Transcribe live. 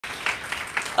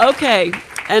Okay,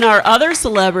 and our other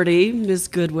celebrity, Ms.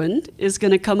 Goodwin, is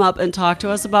going to come up and talk to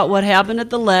us about what happened at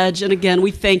the Lege. And again,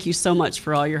 we thank you so much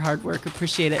for all your hard work.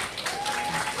 Appreciate it.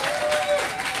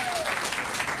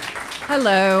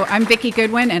 Hello, I'm Vikki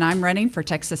Goodwin, and I'm running for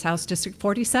Texas House District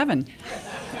 47.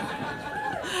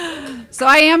 So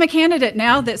I am a candidate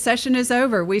now that session is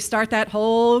over. We start that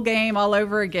whole game all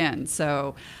over again.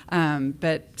 So,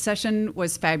 but session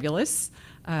was fabulous.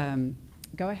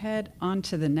 Go ahead on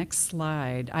to the next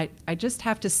slide. I just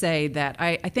have to say that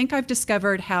I think I've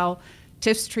discovered how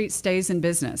Tiff's Treat stays in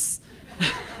business.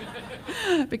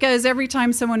 Because every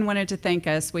time someone wanted to thank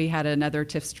us, we had another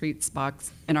Tiff's Treats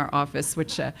box in our office,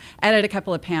 which added a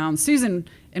couple of pounds. Susan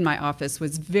in my office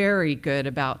was very good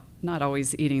about not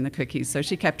always eating the cookies, so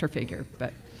she kept her figure.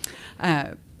 But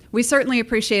we certainly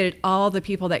appreciated all the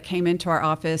people that came into our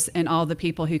office and all the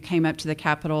people who came up to the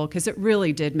Capitol, because it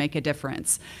really did make a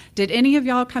difference. Did any of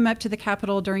y'all come up to the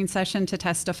Capitol during session to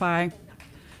testify?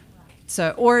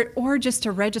 So, or just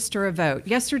to register a vote.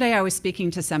 Yesterday I was speaking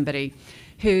to somebody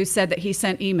who said that he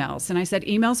sent emails, and I said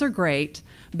emails are great,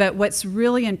 but what's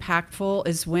really impactful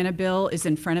is when a bill is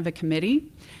in front of a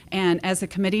committee, and as a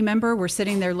committee member, we're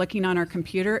sitting there looking on our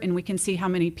computer and we can see how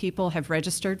many people have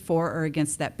registered for or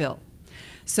against that bill.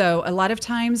 So a lot of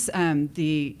times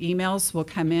the emails will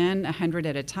come in 100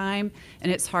 at a time,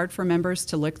 and it's hard for members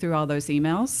to look through all those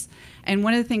emails. And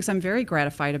one of the things I'm very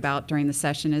gratified about during the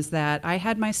session is that I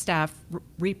had my staff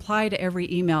reply to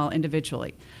every email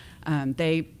individually.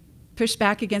 They pushed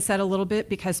back against that a little bit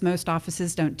because most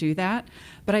offices don't do that.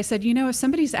 But I said, you know, if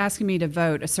somebody's asking me to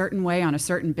vote a certain way on a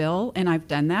certain bill, and I've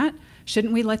done that,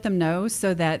 shouldn't we let them know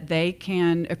so that they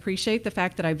can appreciate the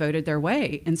fact that I voted their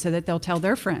way, and so that they'll tell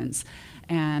their friends?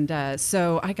 And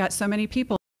so I got so many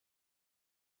people.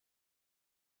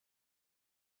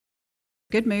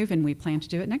 Good move, and we plan to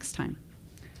do it next time.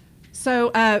 So,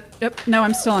 no,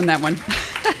 I'm still on that one.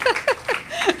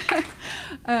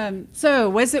 So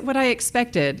was it what I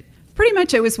expected? Pretty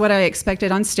much it was what I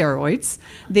expected on steroids.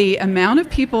 The amount of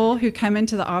people who come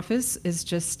into the office is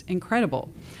just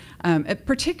incredible.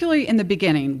 Particularly in the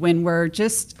beginning, when we're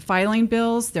just filing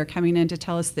bills, they're coming in to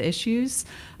tell us the issues.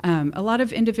 A lot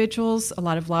of individuals, a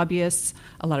lot of lobbyists,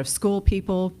 a lot of school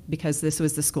people, because this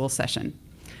was the school session.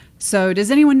 So does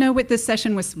anyone know what this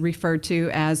session was referred to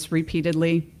as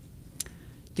repeatedly?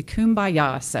 The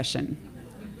Kumbaya session.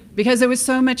 Because it was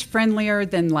so much friendlier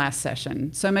than last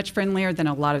session, so much friendlier than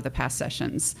a lot of the past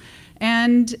sessions.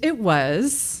 And it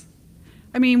was.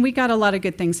 I mean, we got a lot of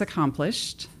good things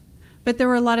accomplished, but there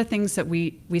were a lot of things that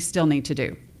we still need to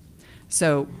do.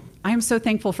 So I am so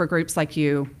thankful for groups like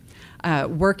you,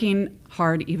 working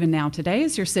hard even now today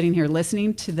as you're sitting here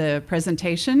listening to the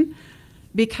presentation,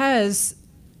 because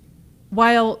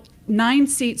while 9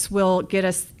 seats will get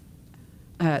us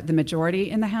the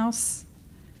majority in the House,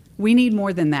 we need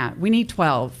more than that. We need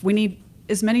 12. We need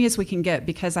as many as we can get,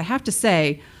 because I have to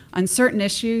say, on certain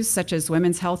issues such as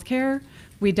women's health care,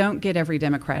 we don't get every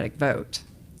Democratic vote.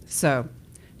 So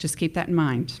just keep that in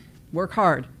mind. Work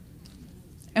hard.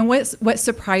 And what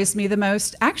surprised me the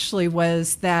most actually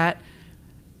was that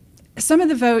some of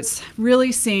the votes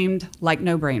really seemed like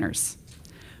no-brainers.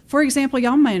 For example,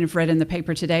 y'all might have read in the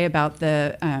paper today about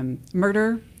the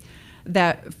murder,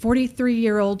 that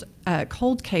 43-year-old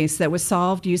cold case that was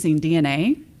solved using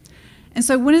DNA. And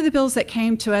so one of the bills that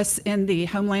came to us in the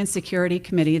Homeland Security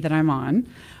Committee that I'm on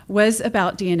was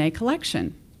about DNA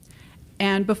collection.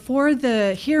 And before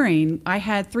the hearing, I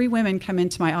had 3 women come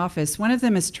into my office. One of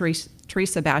them is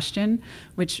Teresa Bastian,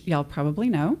 which y'all probably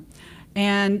know,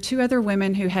 and 2 other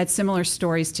women who had similar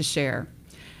stories to share.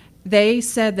 They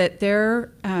said that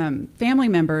their family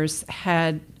members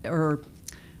had,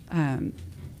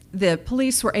 the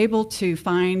police were able to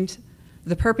find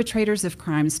the perpetrators of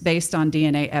crimes based on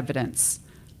DNA evidence,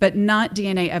 but not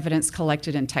DNA evidence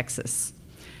collected in Texas.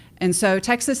 And so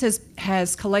Texas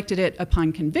has collected it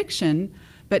upon conviction,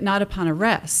 but not upon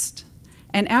arrest.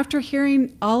 And after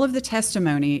hearing all of the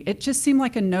testimony, it just seemed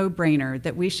like a no-brainer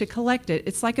that we should collect it.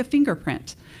 It's like a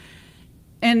fingerprint.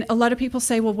 And a lot of people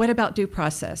say, well, what about due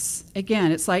process?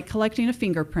 Again, it's like collecting a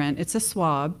fingerprint. It's a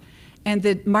swab. And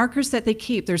the markers that they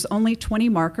keep, there's only 20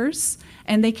 markers,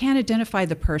 and they can't identify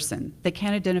the person. They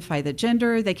can't identify the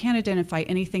gender. They can't identify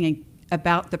anything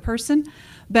about the person.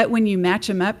 But when you match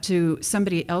them up to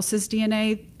somebody else's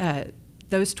DNA,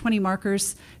 those 20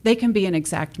 markers, they can be an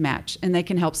exact match, and they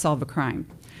can help solve a crime.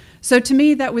 So to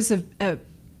me, that was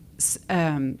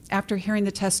after hearing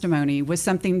the testimony, was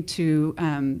something to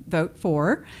vote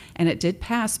for, and it did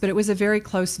pass, but it was a very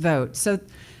close vote. So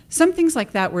some things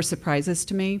like that were surprises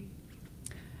to me.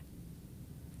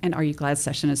 And are you glad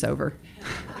session is over?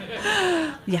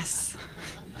 Yes.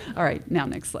 All right, now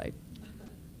next slide.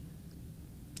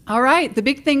 All right, the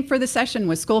big thing for the session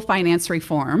was school finance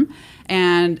reform,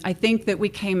 and I think that we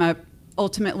came up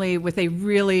ultimately with a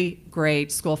really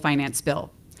great school finance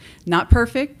bill. Not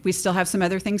perfect, we still have some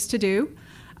other things to do.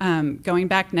 Going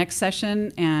back next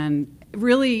session, and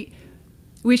really,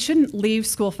 we shouldn't leave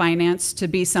school finance to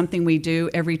be something we do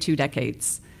every 2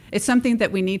 decades. It's something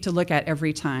that we need to look at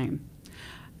every time.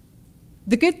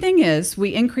 The good thing is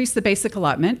we increased the basic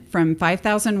allotment from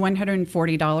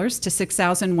 $5,140 to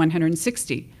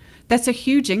 $6,160. That's a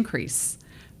huge increase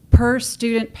per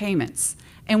student payments.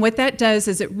 And what that does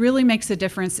is it really makes a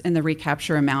difference in the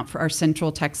recapture amount for our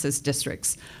Central Texas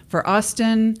districts. For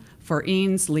Austin, for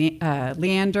Eanes,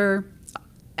 Leander,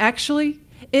 actually,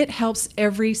 it helps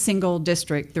every single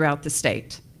district throughout the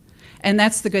state. And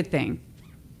that's the good thing.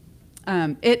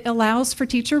 It allows for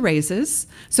teacher raises.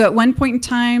 So at one point in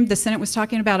time, the Senate was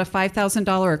talking about a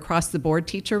 $5,000 across-the-board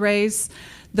teacher raise.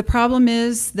 The problem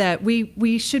is that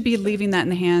we should be leaving that in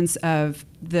the hands of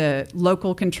the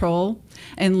local control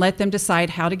and let them decide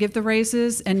how to give the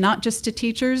raises, and not just to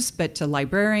teachers, but to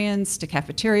librarians, to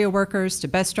cafeteria workers, to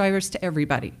bus drivers, to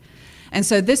everybody. And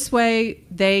so this way,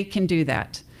 they can do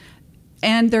that.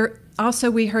 And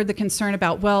also, we heard the concern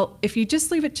about, well, if you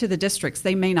just leave it to the districts,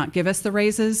 they may not give us the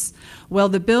raises. Well,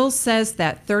 the bill says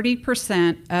that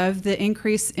 30% of the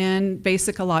increase in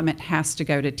basic allotment has to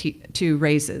go to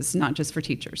raises, not just for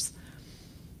teachers.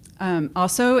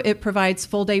 Also, it provides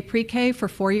full-day pre-K for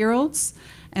 4-year-olds,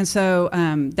 and so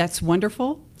that's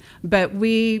wonderful. But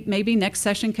we maybe next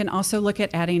session can also look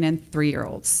at adding in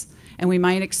 3-year-olds, and we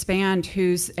might expand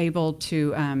who's able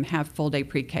to have full-day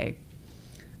pre-K.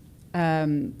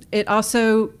 It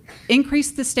also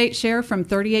increased the state share from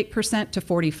 38% to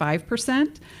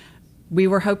 45%. We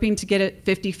were hoping to get it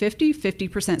 50-50,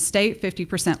 50% state,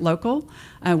 50% local.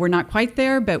 We're not quite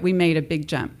there, but we made a big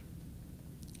jump.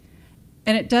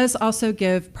 And it does also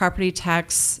give property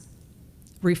tax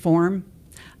reform.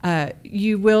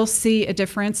 You will see a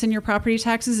difference in your property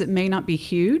taxes. It may not be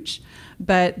huge,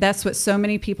 but that's what so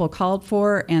many people called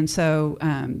for, and so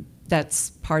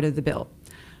that's part of the bill.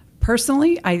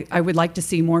 Personally, I would like to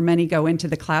see more money go into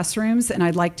the classrooms, and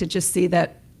I'd like to just see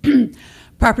that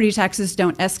property taxes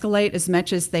don't escalate as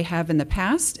much as they have in the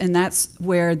past, and that's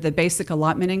where the basic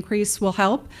allotment increase will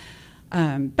help.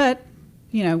 But,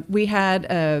 you know, we had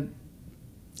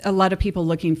a lot of people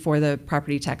looking for the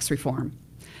property tax reform.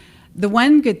 The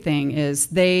one good thing is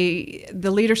the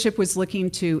leadership was looking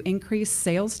to increase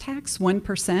sales tax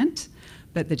 1%,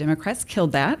 but the Democrats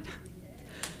killed that.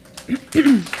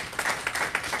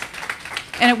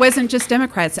 And it wasn't just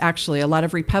Democrats, actually. A lot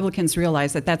of Republicans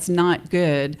realized that that's not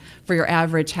good for your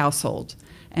average household.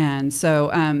 And so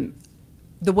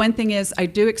the one thing is, I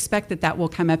do expect that that will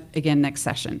come up again next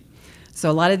session.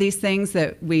 So a lot of these things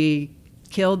that we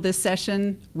killed this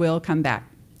session will come back.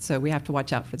 So we have to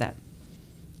watch out for that.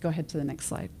 Go ahead to the next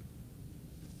slide.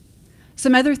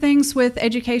 Some other things with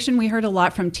education, we heard a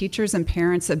lot from teachers and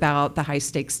parents about the high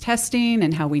stakes testing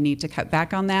and how we need to cut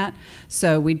back on that.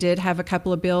 So we did have a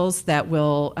couple of bills that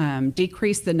will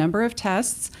decrease the number of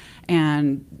tests.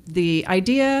 And the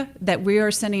idea that we are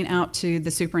sending out to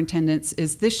the superintendents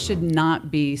is this should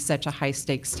not be such a high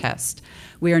stakes test.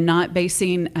 We are not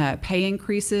basing pay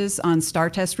increases on STAR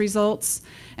test results.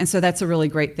 And so that's a really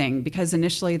great thing, because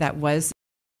initially that was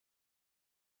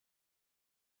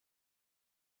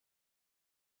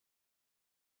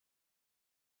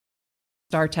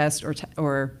STAR test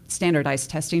or standardized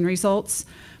testing results.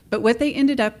 But what they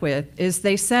ended up with is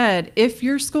they said, if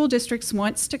your school districts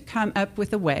wants to come up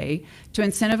with a way to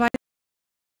incentivize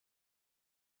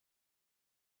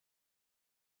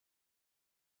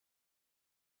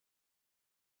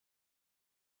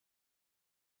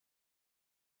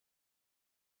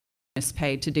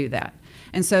paid to do that.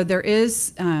 And so there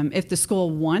is, if the school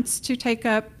wants to take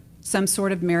up some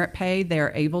sort of merit pay,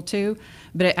 they're able to,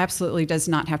 but it absolutely does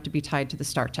not have to be tied to the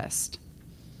STAR test.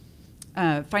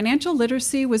 Financial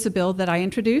literacy was a bill that I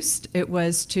introduced. It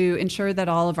was to ensure that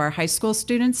all of our high school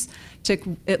students took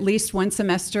at least one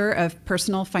semester of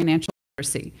personal financial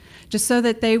literacy, just so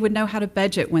that they would know how to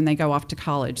budget when they go off to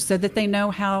college, so that they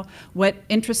know what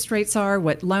interest rates are,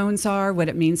 what loans are, what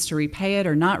it means to repay it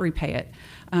or not repay it,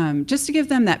 just to give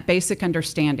them that basic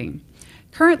understanding.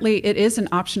 Currently, it is an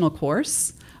optional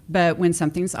course. But when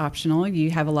something's optional,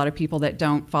 you have a lot of people that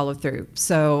don't follow through.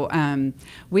 So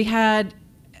we had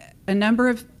a number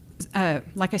of,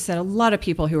 like I said, a lot of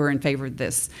people who were in favor of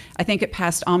this. I think it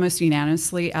passed almost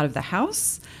unanimously out of the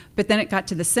House, but then it got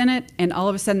to the Senate, and all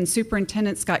of a sudden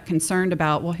superintendents got concerned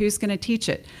about, well, who's going to teach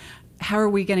it? how are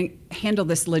we going to handle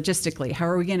this logistically? How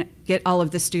are we going to get all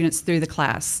of the students through the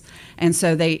class? And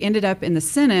so they ended up in the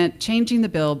Senate changing the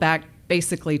bill back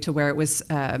basically to where it was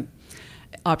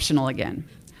optional again.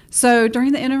 So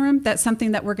during the interim, that's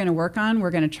something that we're going to work on.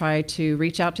 We're going to try to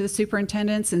reach out to the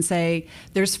superintendents and say,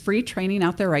 there's free training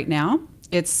out there right now.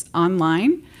 It's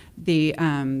online. The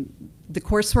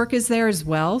coursework is there as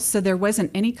well, so there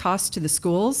wasn't any cost to the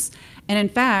schools. And in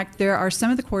fact, there are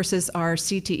some of the courses are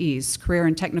CTEs, Career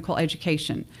and Technical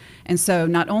Education. And so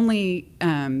not only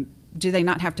do they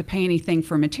not have to pay anything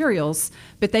for materials,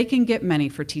 but they can get money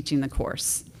for teaching the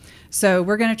course. So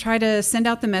we're going to try to send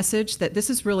out the message that this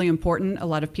is really important. A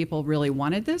lot of people really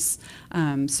wanted this.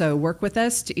 So work with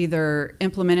us to either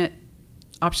implement it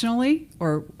optionally,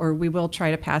 or we will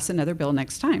try to pass another bill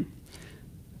next time.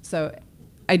 So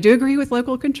I do agree with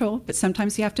local control, but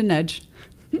sometimes you have to nudge.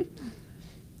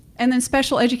 And then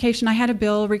special education, I had a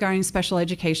bill regarding special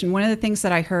education. One of the things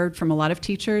that I heard from a lot of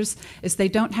teachers is they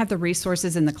don't have the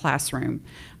resources in the classroom.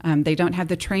 They don't have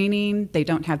the training, they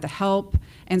don't have the help.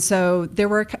 And so there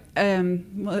were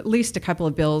at least a couple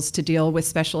of bills to deal with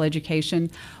special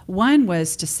education. One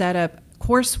was to set up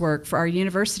coursework for our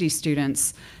university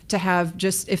students to have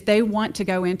just, if they want to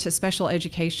go into special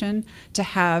education, to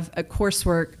have a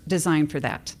coursework designed for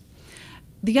that.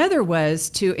 The other was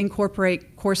to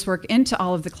incorporate coursework into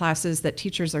all of the classes that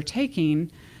teachers are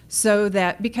taking, so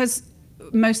that, because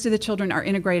most of the children are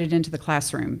integrated into the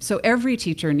classroom, so every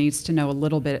teacher needs to know a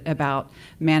little bit about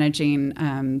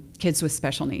managing kids with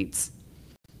special needs.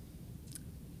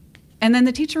 And then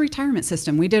the teacher retirement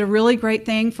system. We did a really great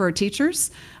thing for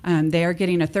teachers. They are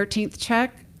getting a 13th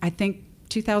check, I think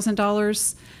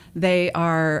 $2,000.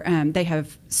 They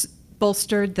have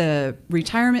bolstered the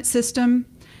retirement system.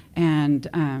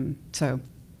 And so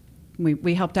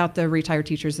we helped out the retired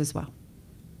teachers as well.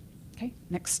 Okay,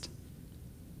 next.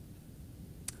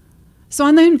 So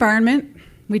on the environment,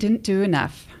 we didn't do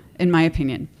enough, in my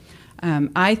opinion.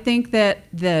 I think that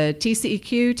the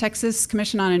TCEQ, Texas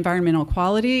Commission on Environmental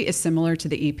Quality, is similar to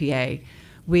the EPA.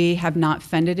 We have not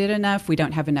funded it enough. We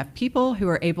don't have enough people who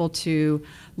are able to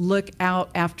look out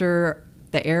after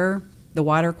the air, the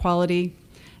water quality.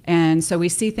 And so we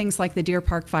see things like the Deer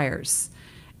Park fires.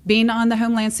 Being on the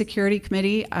Homeland Security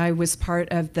Committee, I was part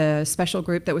of the special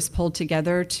group that was pulled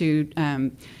together to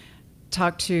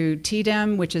talk to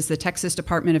TDEM, which is the Texas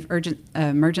Department of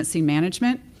Emergency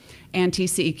Management, and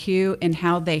TCEQ, and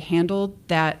how they handled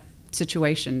that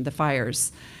situation, the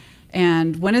fires.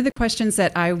 And one of the questions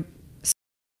that I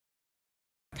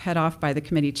cut off by the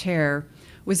committee chair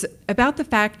was about the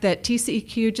fact that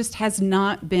TCEQ just has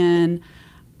not been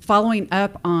following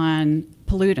up on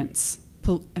pollutants.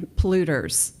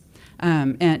 Polluters.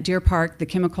 At Deer Park, the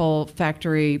chemical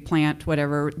factory plant,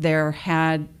 whatever, there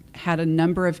had a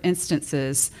number of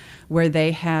instances where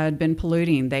they had been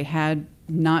polluting. They had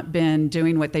not been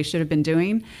doing what they should have been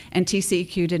doing, and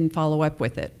TCEQ didn't follow up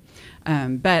with it.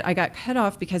 But I got cut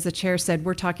off because the chair said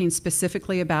we're talking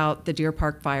specifically about the Deer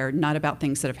Park fire, not about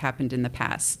things that have happened in the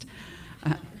past.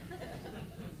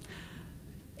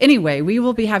 Anyway, we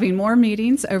will be having more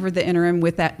meetings over the interim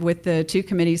with the two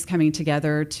committees coming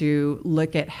together to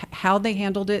look at how they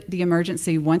handled it, the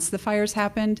emergency once the fires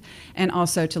happened, and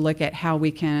also to look at how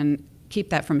we can keep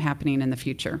that from happening in the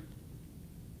future.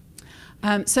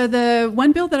 So the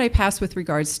one bill that I passed with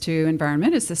regards to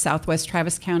environment is the Southwest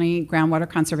Travis County Groundwater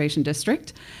Conservation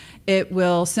District. It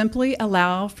will simply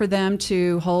allow for them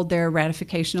to hold their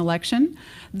ratification election.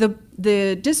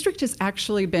 The district has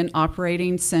actually been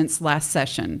operating since last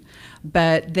session,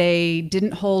 but they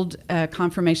didn't hold a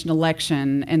confirmation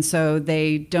election, and so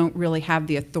they don't really have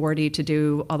the authority to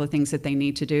do all the things that they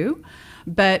need to do.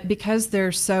 But because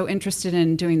they're so interested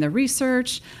in doing the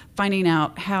research, finding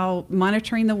out how,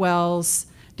 monitoring the wells,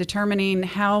 determining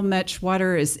how much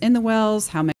water is in the wells,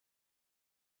 how much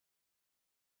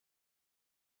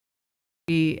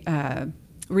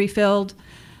refilled.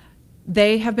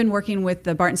 They have been working with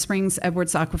the Barton Springs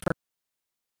Edwards Aquifer.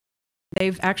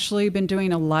 They've actually been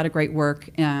doing a lot of great work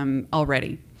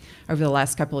already over the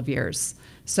last couple of years.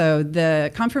 So the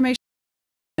confirmation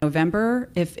in November,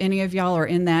 if any of y'all are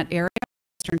in that area,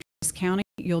 Western Travis County,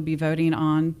 you'll be voting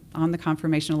on the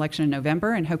confirmation election in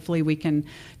November, and hopefully we can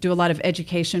do a lot of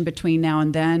education between now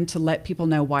and then to let people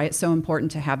know why it's so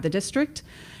important to have the district.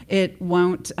 It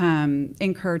won't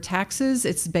incur taxes.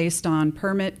 It's based on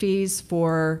permit fees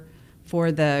for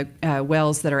the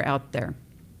wells that are out there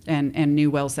and new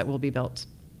wells that will be built.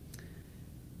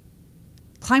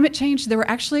 Climate change, there were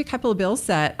actually a couple of bills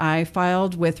that I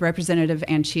filed with Representative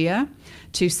Anchia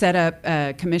to set up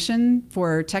a commission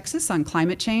for Texas on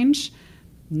climate change.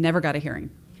 Never got a hearing.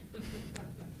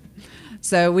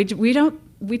 So we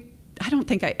I don't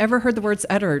think I ever heard the words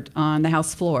uttered on the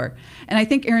House floor. And I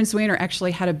think Aaron Zwiener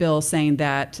actually had a bill saying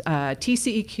that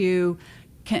TCEQ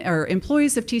or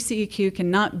employees of TCEQ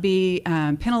cannot be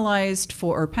penalized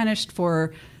for or punished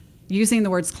for using the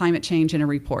words climate change in a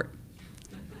report.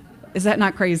 Is that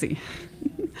not crazy?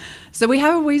 So we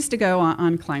have a ways to go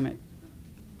on climate.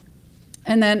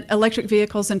 And then electric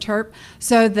vehicles and TERP.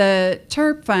 So the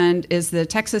TERP fund is the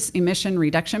Texas Emission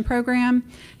Reduction Program,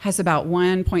 has about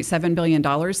 $1.7 billion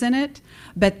in it,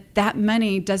 but that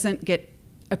money doesn't get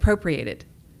appropriated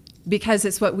because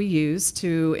it's what we use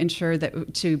to ensure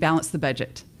that, to balance the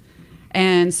budget.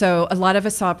 And so a lot of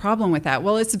us saw a problem with that.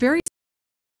 Well, it's very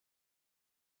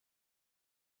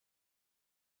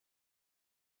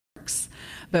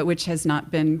but which has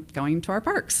not been going to our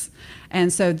parks.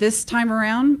 And so this time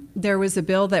around, there was a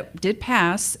bill that did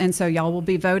pass, and so y'all will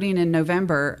be voting in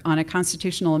November on a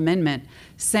constitutional amendment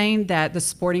saying that the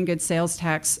sporting goods sales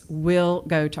tax will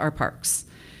go to our parks.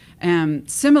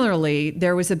 Similarly,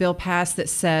 there was a bill passed that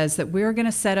says that we're going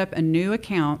to set up a new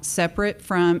account separate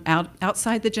from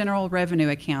outside the general revenue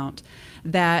account,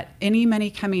 that any money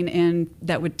coming in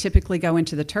that would typically go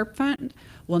into the TERP fund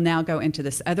will now go into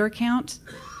this other account,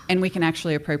 and we can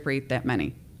actually appropriate that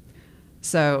money.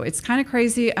 So it's kind of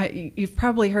crazy. You've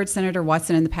probably heard Senator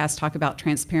Watson in the past talk about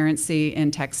transparency in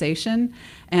taxation,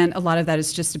 and a lot of that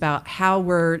is just about how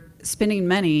we're spending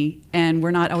money, and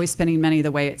we're not always spending money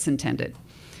the way it's intended.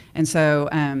 And so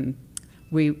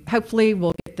we hopefully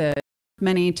will get the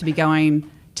money to be going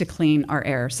to clean our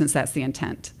air, since that's the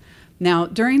intent. Now,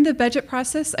 during the budget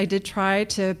process, I did try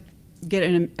to get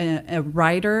a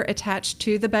rider attached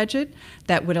to the budget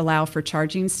that would allow for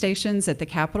charging stations at the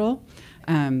Capitol.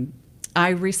 I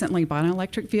recently bought an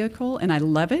electric vehicle and I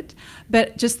love it,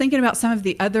 but just thinking about some of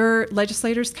the other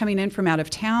legislators coming in from out of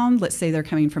town, let's say they're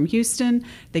coming from Houston,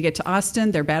 they get to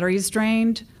Austin, their battery's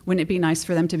drained, wouldn't it be nice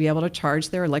for them to be able to charge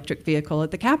their electric vehicle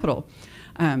at the Capitol?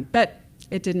 But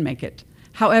it didn't make it.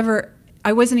 However,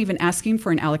 I wasn't even asking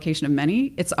for an allocation of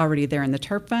money. It's already there in the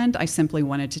TERP fund. I simply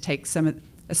wanted to take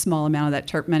a small amount of that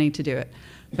TERP money to do it,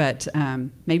 but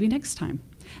maybe next time.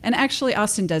 And actually,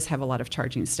 Austin does have a lot of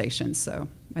charging stations, so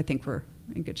I think we're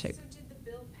in good shape. So did the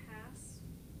bill pass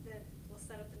that will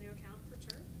set up the new account for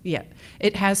TERP? Yeah,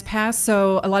 it has passed,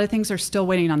 so a lot of things are still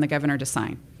waiting on the governor to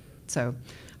sign. So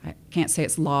I can't say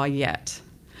it's law yet,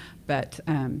 but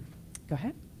go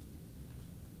ahead.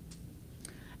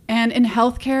 And in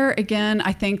healthcare, again,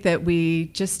 I think that we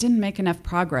just didn't make enough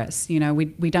progress. You know,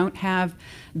 we don't have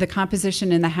the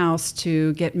composition in the House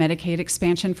to get Medicaid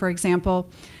expansion, for example.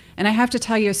 And I have to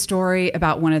tell you a story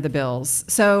about one of the bills.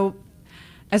 So,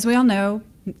 as we all know,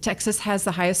 Texas has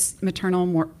the highest maternal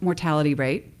mortality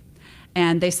rate.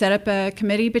 And they set up a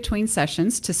committee between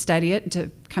sessions to study it and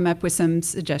to come up with some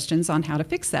suggestions on how to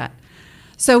fix that.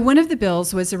 So one of the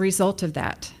bills was a result of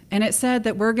that. And it said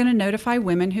that we're going to notify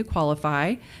women who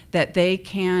qualify that they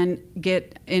can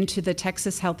get into the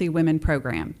Texas Healthy Women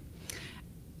program.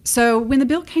 So when the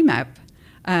bill came up,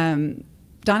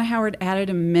 Donna Howard added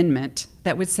an amendment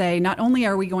that would say not only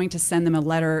are we going to send them a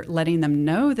letter letting them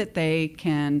know that they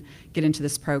can get into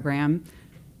this program,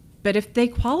 but if they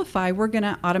qualify, we're going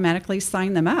to automatically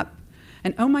sign them up.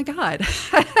 And oh my God,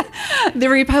 the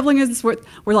Republicans were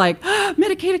like, oh,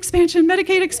 Medicaid expansion,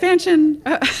 Medicaid expansion.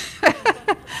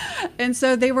 And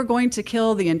so they were going to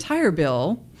kill the entire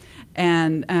bill.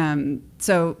 And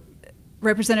so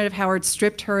Representative Howard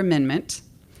stripped her amendment,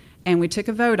 and we took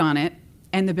a vote on it,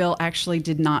 and the bill actually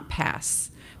did not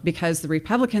pass because the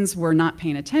Republicans were not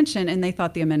paying attention, and they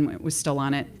thought the amendment was still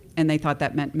on it, and they thought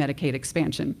that meant Medicaid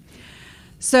expansion.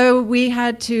 So we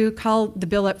had to call the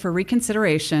bill up for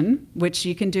reconsideration, which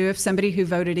you can do if somebody who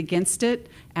voted against it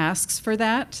asks for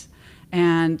that.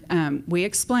 And we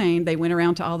explained, they went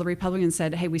around to all the Republicans and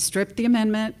said, hey, we stripped the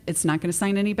amendment. It's not going to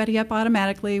sign anybody up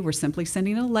automatically. We're simply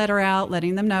sending a letter out,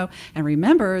 letting them know. And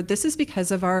remember, this is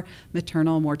because of our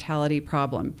maternal mortality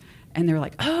problem. And they're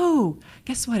like, oh,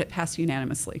 guess what? It passed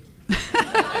unanimously.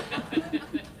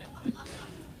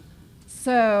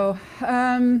 So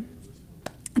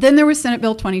then there was Senate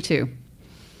Bill 22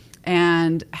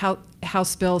 and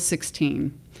House Bill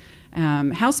 16.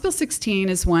 House Bill 16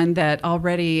 is one that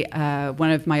already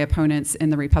one of my opponents in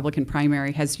the Republican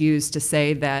primary has used to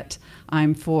say that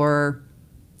I'm for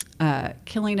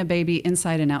killing a baby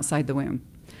inside and outside the womb.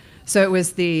 So it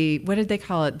was the, what did they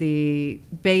call it? The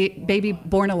baby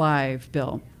born alive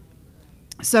bill.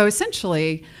 So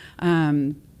essentially,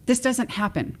 this doesn't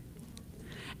happen.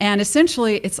 And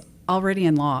essentially, it's already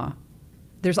in law.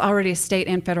 There's already a state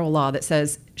and federal law that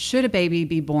says, should a baby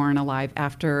be born alive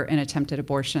after an attempted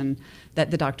abortion,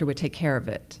 that the doctor would take care of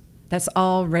it. That's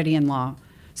already in law.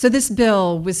 So this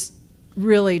bill was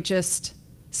really just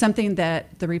something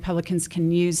that the Republicans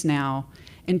can use now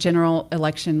in general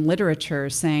election literature,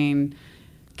 saying,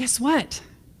 guess what?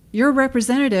 Your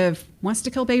representative wants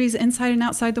to kill babies inside and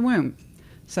outside the womb.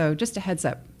 So just a heads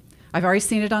up. I've already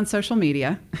seen it on social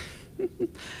media,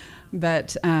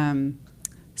 but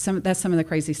that's some of the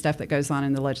crazy stuff that goes on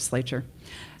in the legislature.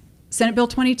 Senate Bill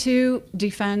 22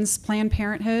 defunds Planned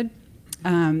Parenthood.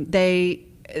 The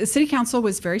City Council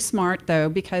was very smart, though,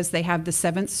 because they have the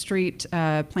 7th Street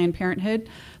Planned Parenthood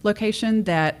location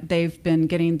that they've been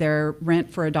getting their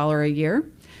rent for $1 a year.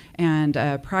 And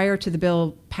prior to the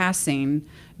bill passing,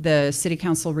 the City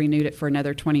Council renewed it for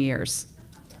another 20 years.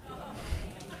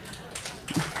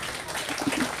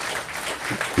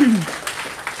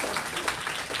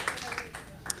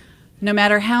 No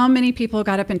matter how many people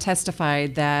got up and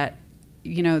testified that,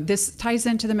 you know, this ties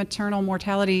into the maternal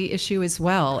mortality issue as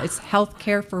well. It's health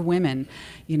care for women.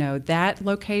 You know, that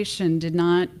location did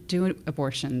not do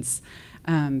abortions.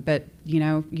 But, you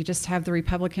know, you just have the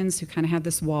Republicans who kind of have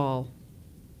this wall.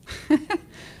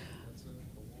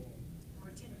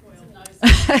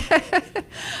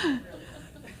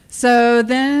 So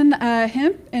then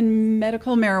hemp and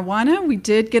medical marijuana, we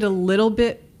did get a little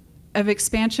bit of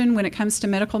expansion when it comes to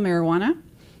medical marijuana,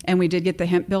 and we did get the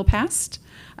hemp bill passed.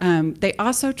 They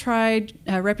also tried,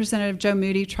 Representative Joe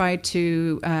Moody tried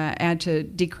to add to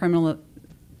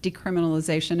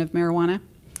decriminalization of marijuana.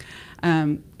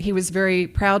 He was very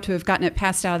proud to have gotten it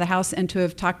passed out of the House and to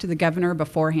have talked to the governor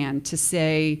beforehand to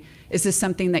say, is this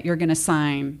something that you're going to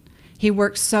sign? He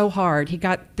worked so hard. He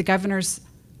got the governor's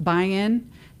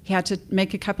buy-in. He had to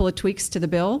make a couple of tweaks to the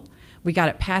bill. We got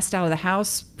it passed out of the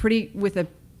House with a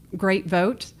great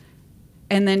vote.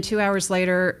 And then 2 hours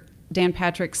later, Dan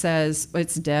Patrick says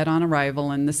it's dead on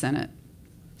arrival in the Senate.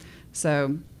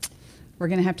 So we're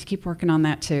going to have to keep working on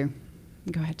that too.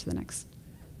 Go ahead to the next.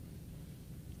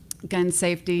 Gun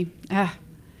safety.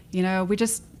 You know,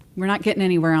 we're not getting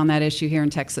anywhere on that issue here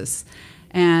in Texas.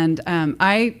 And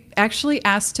I actually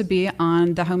asked to be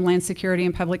on the Homeland Security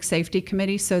and Public Safety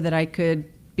Committee so that I could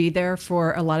be there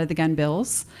for a lot of the gun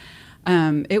bills.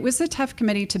 It was a tough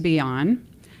committee to be on.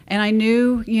 And I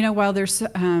knew, you know, while there's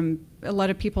a lot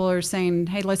of people are saying,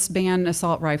 hey, let's ban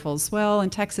assault rifles. Well, in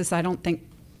Texas, I don't think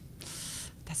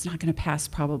that's not going to pass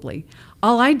probably.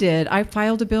 All I did, I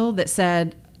filed a bill that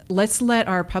said, let's let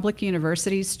our public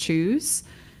universities choose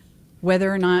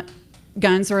whether or not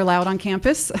guns are allowed on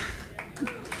campus.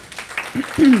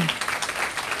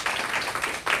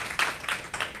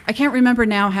 I can't remember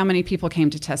now how many people came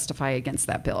to testify against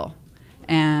that bill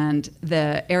and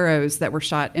the arrows that were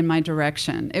shot in my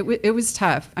direction. It was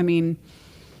tough. I mean,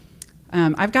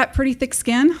 I've got pretty thick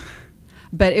skin,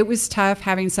 but it was tough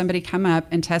having somebody come up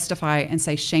and testify and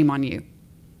say, shame on you,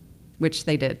 which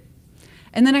they did.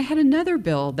 And then I had another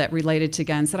bill that related to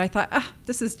guns that I thought,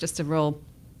 this is just a real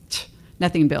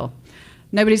nothing bill.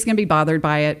 Nobody's going to be bothered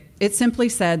by it. It simply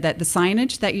said that the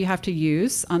signage that you have to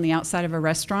use on the outside of a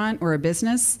restaurant or a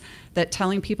business that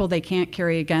telling people they can't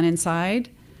carry a gun inside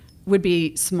would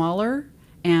be smaller.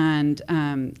 And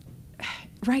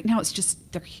right now it's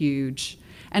just, they're huge.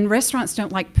 And restaurants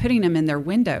don't like putting them in their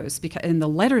windows and the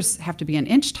letters have to be an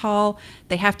inch tall.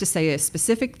 They have to say a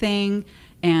specific thing,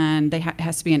 and it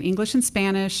has to be in English and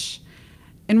Spanish.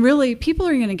 And really, people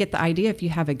are going to get the idea if you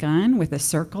have a gun with a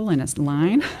circle and a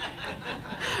line,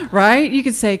 right? You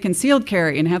could say concealed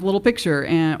carry and have a little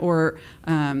picture, or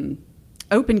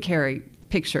open carry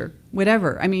picture,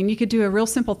 whatever. I mean, you could do a real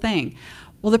simple thing.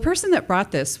 Well, the person that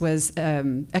brought this was a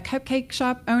cupcake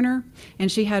shop owner,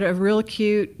 and she had a real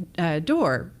cute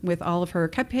door with all of her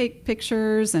cupcake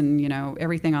pictures and, you know,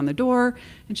 everything on the door.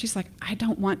 And she's like, I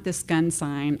don't want this gun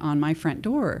sign on my front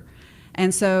door.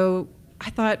 And so I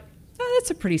thought, oh,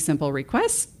 that's a pretty simple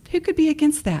request. Who could be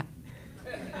against that?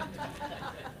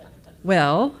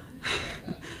 Well,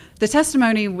 the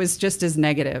testimony was just as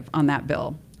negative on that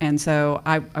bill. And so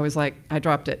I was like, I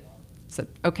dropped it. Said,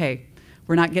 okay.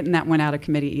 We're not getting that one out of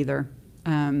committee either.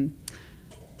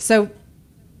 So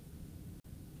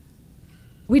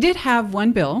we did have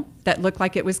one bill that looked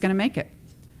like it was going to make it.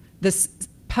 This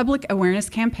public awareness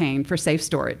campaign for safe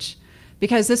storage,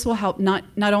 because this will help not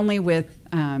only with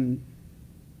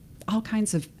all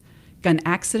kinds of gun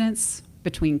accidents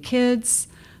between kids,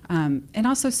 and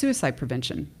also suicide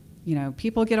prevention. You know,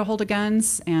 people get a hold of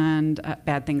guns and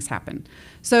bad things happen.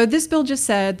 So this bill just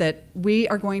said that we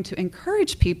are going to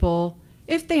encourage people,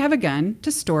 if they have a gun,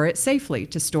 to store it safely,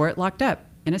 to store it locked up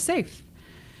in a safe.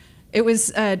 It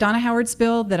was Donna Howard's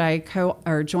bill that I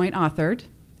joint authored,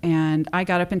 and I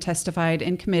got up and testified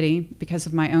in committee because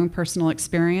of my own personal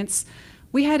experience.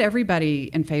 We had everybody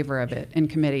in favor of it in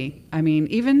committee. I mean,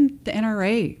 even the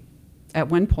NRA at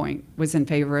one point was in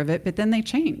favor of it, but then they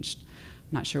changed.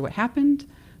 Not sure what happened,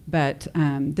 but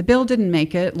the bill didn't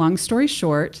make it. Long story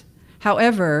short,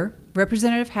 however,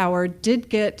 Representative Howard did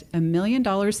get $1 million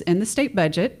in the state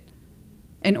budget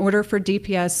in order for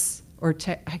DPS,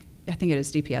 I think it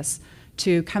is DPS,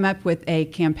 to come up with a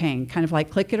campaign, kind of like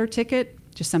Click It or Ticket,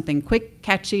 just something quick,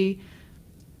 catchy.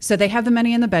 So they have the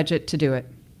money in the budget to do it.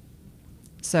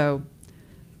 So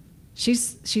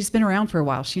she's been around for a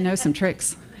while. She knows some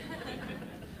tricks.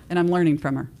 And I'm learning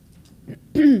from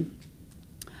her.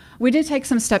 We did take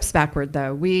some steps backward,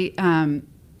 though. We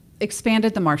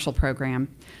expanded the Marshall program.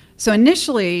 So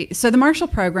initially, the Marshall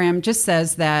program just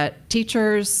says that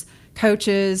teachers,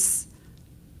 coaches,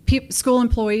 school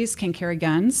employees can carry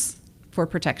guns for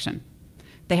protection.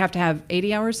 They have to have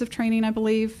 80 hours of training, I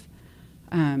believe.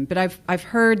 But I've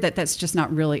heard that that's just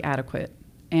not really adequate.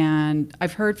 And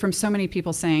I've heard from so many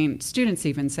people saying, students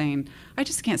even saying, I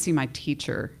just can't see my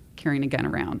teacher carrying a gun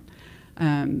around.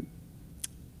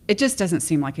 It just doesn't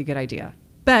seem like a good idea.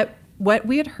 But what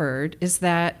we had heard is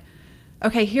that,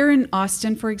 okay, here in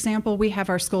Austin, for example, we have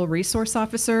our school resource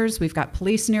officers, we've got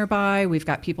police nearby, we've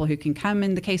got people who can come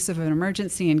in the case of an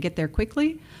emergency and get there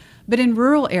quickly. But in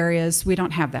rural areas, we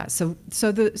don't have that. So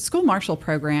the school marshal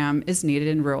program is needed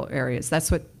in rural areas.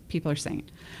 That's what people are saying.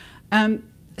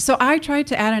 So I tried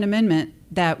to add an amendment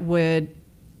that would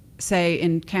say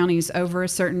in counties over a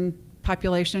certain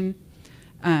population,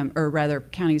 or rather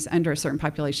counties under a certain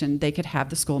population, they could have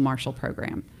the school marshal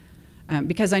program.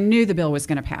 Because I knew the bill was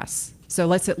going to pass. So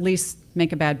let's at least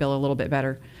make a bad bill a little bit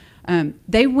better.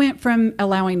 They went from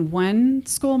allowing one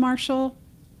school marshal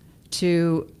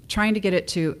to trying to get it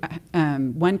to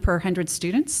 1 per 100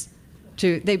 students.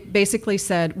 They basically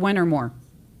said 1 or more.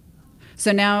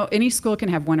 So now any school can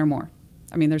have 1 or more.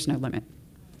 I mean, there's no limit.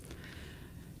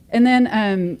 And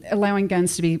then allowing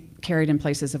guns to be carried in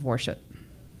places of worship.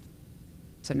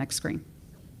 So next screen.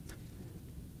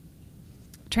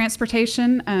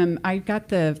 Transportation, I got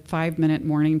the 5-minute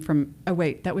warning from, oh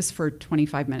wait, that was for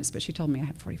 25 minutes, but she told me I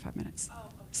had 45 minutes. Oh,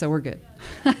 okay. So we're good.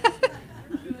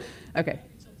 Okay.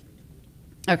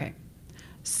 Okay.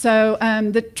 So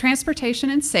the transportation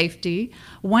and safety,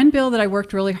 one bill that I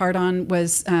worked really hard on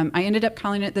was, I ended up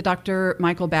calling it the Dr.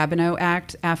 Michael Babineau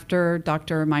Act after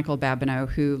Dr. Michael Babineau,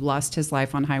 who lost his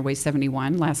life on Highway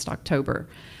 71 last October.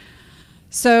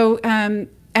 So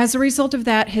as a result of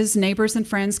that, his neighbors and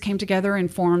friends came together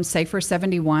and formed Safer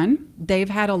 71. They've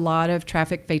had a lot of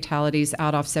traffic fatalities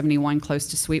out off 71 close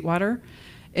to Sweetwater.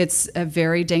 It's a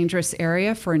very dangerous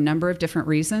area for a number of different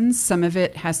reasons. Some of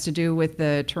it has to do with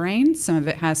the terrain. Some of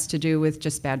it has to do with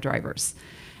just bad drivers.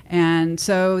 And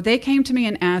so they came to me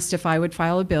and asked if I would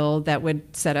file a bill that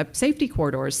would set up safety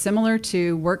corridors similar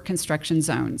to work construction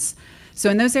zones. So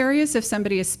in those areas, if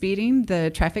somebody is speeding, the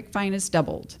traffic fine is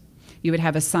doubled. You would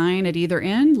have a sign at either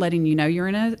end letting you know you're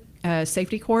in a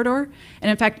safety corridor.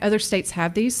 And in fact, other states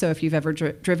have these. So if you've ever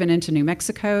driven into New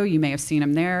Mexico, you may have seen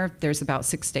them there. There's about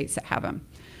 6 states that have them.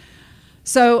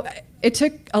 So it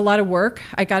took a lot of work.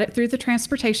 I got it through the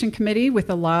Transportation Committee with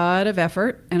a lot of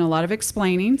effort and a lot of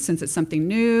explaining, since it's something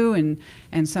new,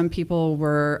 and some people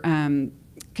were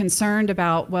concerned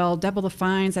about, well, double the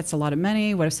fines, that's a lot of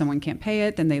money. What if someone can't pay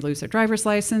it? Then they lose their driver's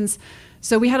license.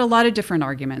 So we had a lot of different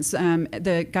arguments.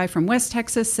 The guy from West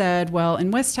Texas said, well, in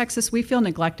West Texas, we feel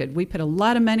neglected. We put a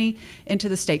lot of money into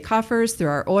the state coffers through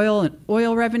our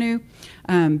oil revenue,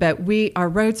 but our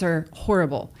roads are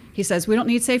horrible. He says, we don't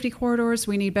need safety corridors,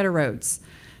 we need better roads.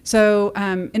 So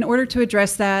in order to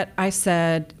address that, I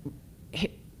said,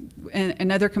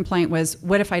 another complaint was,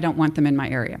 what if I don't want them in my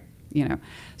area? You know,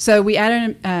 so we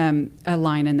added a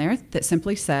line in there that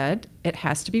simply said, it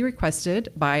has to be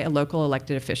requested by a local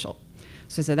elected official.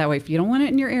 So that way, if you don't want it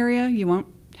in your area, you won't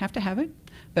have to have it.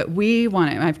 But we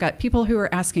want it. I've got people who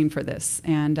are asking for this.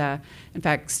 And in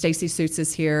fact, Stacy Suits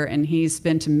is here, and he's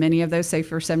been to many of those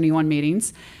Safer 71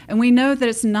 meetings. And we know that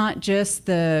it's not just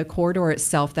the corridor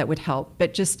itself that would help,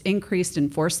 but just increased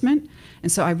enforcement.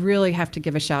 And so I really have to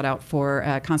give a shout out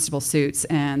for Constable Suits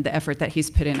and the effort that he's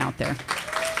put in out there.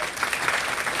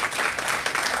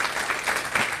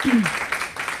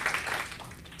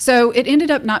 So it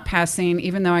ended up not passing,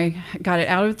 even though I got it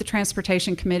out of the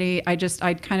Transportation Committee.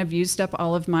 I'd kind of used up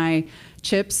all of my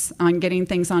chips on getting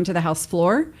things onto the House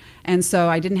floor, and so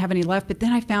I didn't have any left. But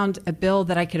then I found a bill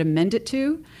that I could amend it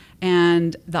to,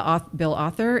 and the bill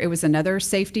author, it was another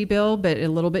safety bill, but a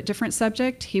little bit different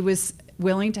subject. He was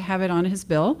willing to have it on his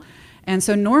bill. And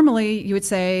so normally you would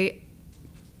say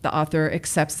the author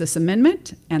accepts this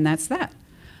amendment, and that's that.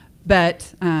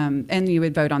 But, and you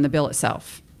would vote on the bill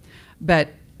itself. But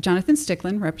Jonathan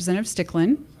Sticklin, Representative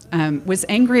Sticklin, was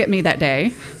angry at me that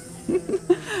day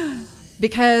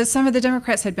because some of the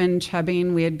Democrats had been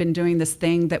chubbing. We had been doing this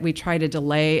thing that we try to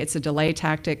delay. It's a delay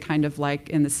tactic, kind of like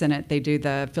in the Senate, they do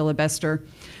the filibuster.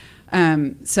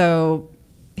 So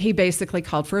he basically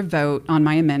called for a vote on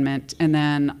my amendment, and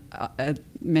then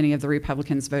many of the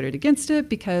Republicans voted against it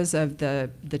because of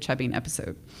the chubbing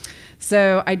episode.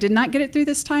 So I did not get it through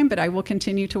this time, but I will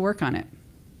continue to work on it.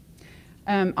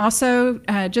 Also,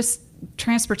 just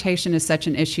transportation is such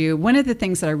an issue. One of the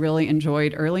things that I really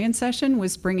enjoyed early in session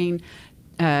was bringing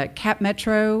Cap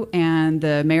Metro and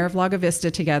the mayor of Lago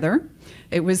Vista together.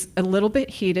 It was a little bit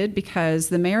heated because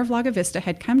the mayor of Lago Vista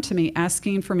had come to me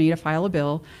asking for me to file a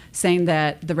bill saying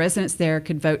that the residents there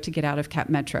could vote to get out of Cap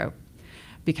Metro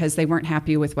because they weren't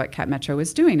happy with what Cap Metro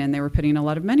was doing and they were putting a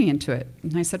lot of money into it.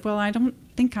 And I said, well, I don't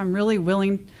think I'm really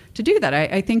willing to do that.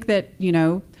 I think that, you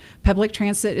know, public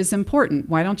transit is important.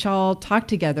 Why don't y'all talk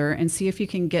together and see if you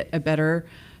can get a better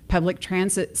public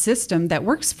transit system that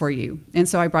works for you? And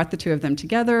so I brought the two of them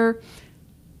together.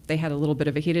 They had a little bit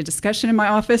of a heated discussion in my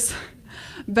office.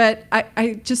 But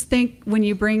I just think when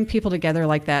you bring people together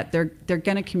like that, they're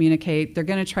going to communicate. They're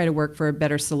going to try to work for a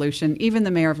better solution. Even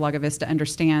the mayor of Lago Vista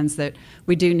understands that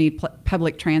we do need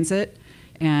public transit.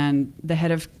 And the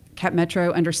head of Cap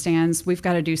Metro understands we've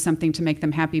got to do something to make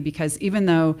them happy, because even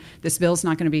though this bill's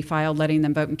not going to be filed letting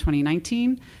them vote in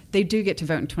 2019, they do get to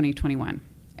vote in 2021.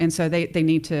 And so they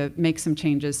need to make some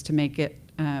changes to make it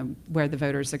where the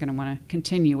voters are going to want to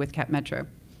continue with Cap Metro.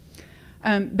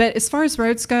 But as far as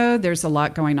roads go, there's a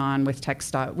lot going on with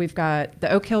TxDOT. We've got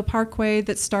the Oak Hill Parkway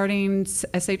that's starting.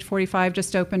 SH45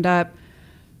 just opened up.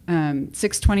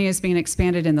 620 is being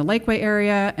expanded in the Lakeway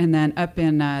area, and then up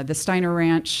in the Steiner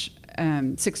Ranch,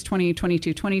 620,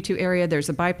 2222 area, there's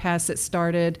a bypass that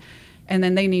started, and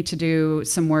then they need to do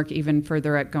some work even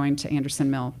further up going to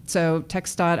Anderson Mill. So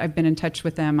TxDOT, I've been in touch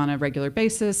with them on a regular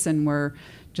basis, and we're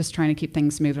just trying to keep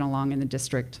things moving along in the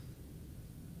district.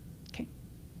 Okay.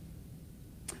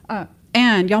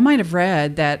 And y'all might have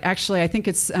read that actually I think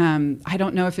it's, I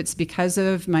don't know if it's because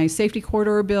of my safety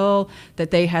corridor bill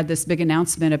that they had this big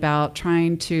announcement about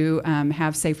trying to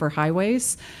have safer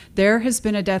highways. There has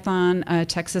been a death on a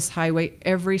Texas highway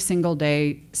every single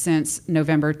day since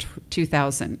November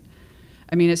 2000.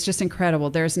 I mean, it's just incredible.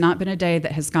 There's not been a day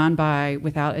that has gone by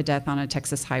without a death on a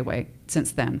Texas highway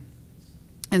since then.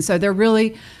 And so they're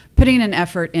really putting an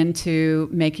effort into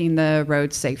making the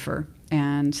roads safer.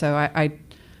 And so I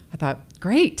thought,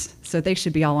 great. So they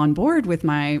should be all on board with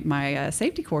my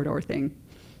safety corridor thing.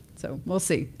 So we'll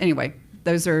see. Anyway,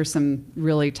 those are some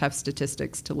really tough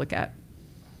statistics to look at.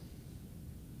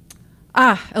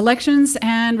 Elections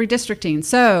and redistricting.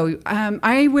 So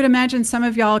I would imagine some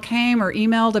of y'all came or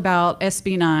emailed about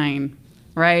SB 9,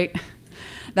 right?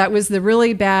 That was the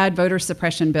really bad voter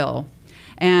suppression bill.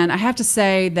 And I have to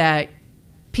say that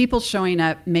people showing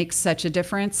up makes such a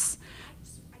difference.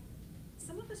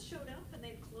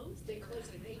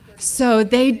 So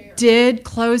they did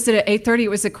close it at 8:30. It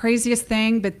was the craziest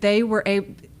thing, but they were able,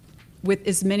 with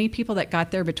as many people that got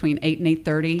there between 8 and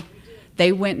 8:30,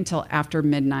 they went until after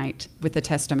midnight with the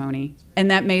testimony,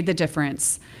 and that made the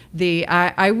difference.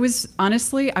 I was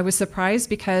surprised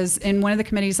because in one of the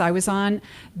committees I was on,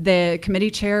 the committee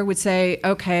chair would say,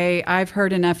 okay, I've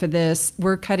heard enough of this.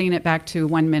 We're cutting it back to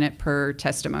 1 minute per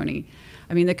testimony.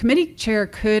 I mean, the committee chair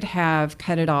could have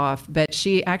cut it off, but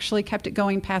she actually kept it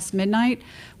going past midnight,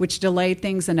 which delayed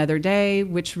things another day,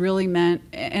 which really meant,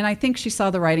 and I think she saw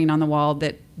the writing on the wall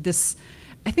that this,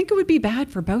 I think it would be bad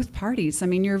for both parties. I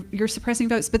mean, you're suppressing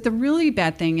votes, but the really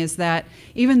bad thing is that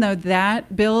even though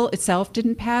that bill itself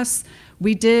didn't pass,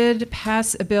 we did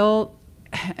pass a bill,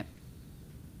 I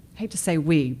hate to say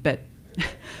we, but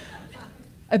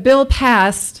a bill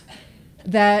passed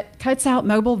that cuts out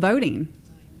mobile voting.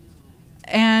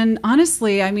 And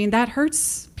honestly, I mean, that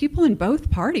hurts people in both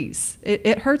parties.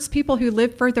 It hurts people who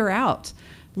live further out.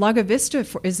 Lago Vista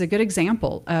is a good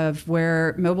example of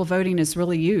where mobile voting is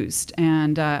really used.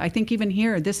 And I think even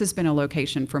here, this has been a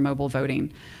location for mobile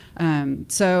voting.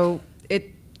 So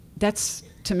that's,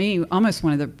 to me, almost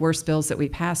one of the worst bills that we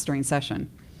passed during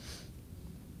session.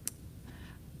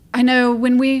 I know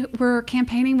when we were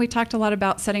campaigning, we talked a lot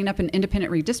about setting up an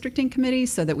independent redistricting committee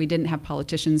so that we didn't have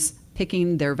politicians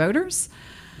picking their voters.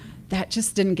 That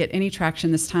just didn't get any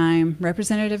traction this time.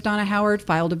 Representative Donna Howard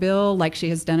filed a bill like she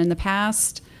has done in the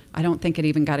past. I don't think it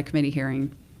even got a committee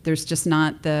hearing. There's just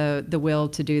not the will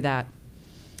to do that.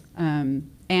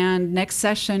 And next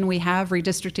session, we have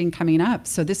redistricting coming up.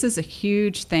 So this is a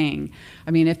huge thing.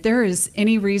 I mean, if there is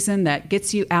any reason that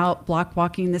gets you out block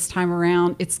walking this time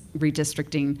around, it's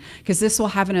redistricting, because this will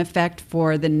have an effect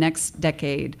for the next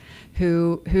decade.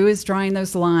 Who is drawing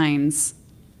those lines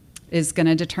is going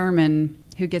to determine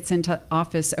who gets into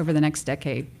office over the next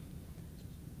decade.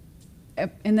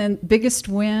 And then biggest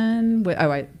win,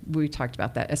 we talked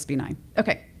about that, SB 9.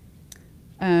 Okay.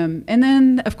 And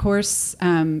then, of course,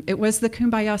 it was the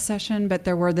Kumbaya session, but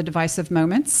there were the divisive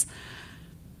moments.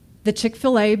 The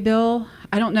Chick-fil-A bill,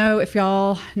 I don't know if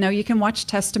y'all know, you can watch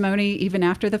testimony even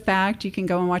after the fact. You can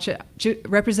go and watch it.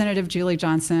 Representative Julie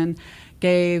Johnson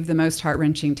gave the most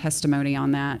heart-wrenching testimony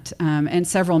on that, and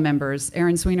several members.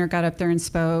 Aaron Zwiener got up there and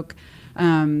spoke,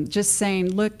 just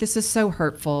saying, look, this is so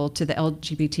hurtful to the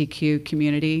LGBTQ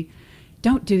community.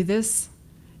 Don't do this.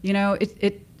 You know,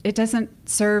 it doesn't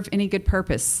serve any good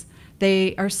purpose.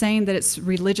 They are saying that it's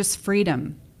religious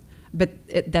freedom, but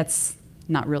that's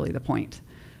not really the point.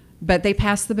 But they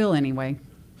passed the bill anyway.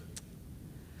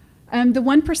 The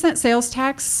 1% sales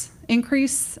tax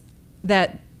increase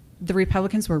that the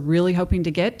Republicans were really hoping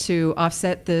to get to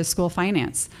offset the school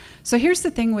finance. So here's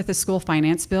the thing with the school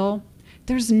finance bill.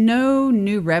 There's no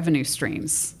new revenue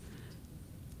streams.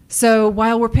 So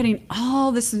while we're putting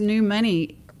all this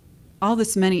money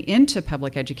into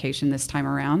public education this time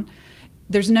around,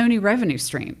 there's no new revenue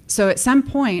stream. So at some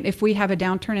point, if we have a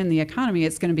downturn in the economy,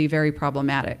 it's going to be very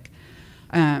problematic.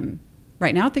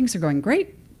 Right now, things are going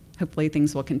great. Hopefully,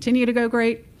 things will continue to go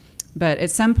great. But at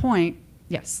some point,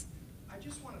 yes. I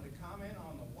just wanted to comment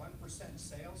on the 1%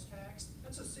 sales tax.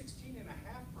 That's a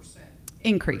 16.5%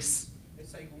 Increase.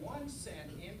 It's a 1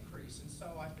 cent increase. And so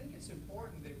I think it's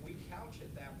important that we couch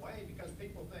it that way because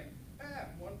people think,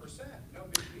 1%, no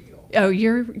big deal. Oh,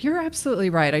 you're absolutely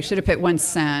right. I should have put 1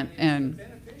 cent. And the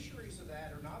beneficiaries of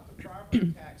that are not the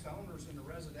property tax owners in the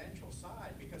residential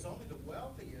side because only the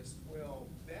wealthiest will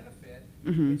benefit.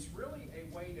 Mm-hmm. It's really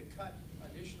a way to cut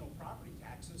additional property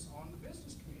taxes on the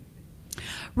business community.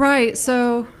 right,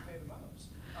 so. Pay the most,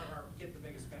 or get the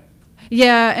biggest benefit.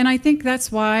 Yeah, and I think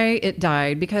that's why it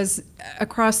died, because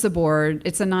across the board,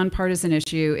 it's a nonpartisan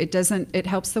issue. It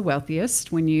helps the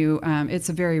wealthiest when you, it's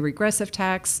a very regressive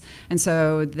tax, and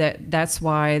so that's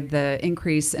why the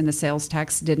increase in the sales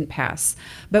tax didn't pass.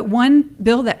 But one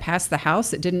bill that passed the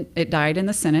House, it died in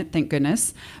the Senate, thank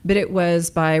goodness, but it was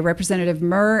by Representative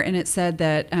Murr, and it said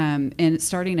that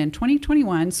starting in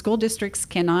 2021, school districts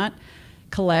cannot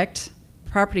collect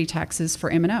property taxes for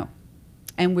M&O.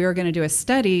 And we're going to do a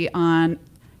study on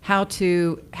how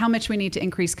much we need to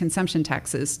increase consumption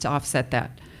taxes to offset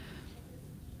that.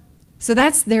 So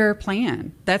that's their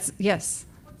plan. Yes.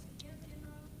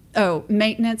 Oh,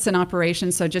 maintenance and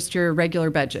operations. So just your regular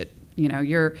budget. You know,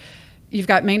 you've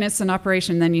got maintenance and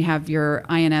operation, then you have your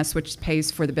INS, which pays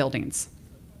for the buildings.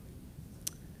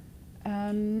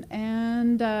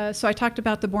 So I talked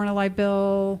about the Born Alive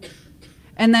bill.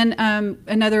 And then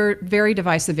another very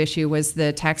divisive issue was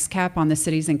the tax cap on the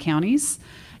cities and counties.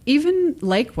 Even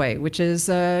Lakeway, which is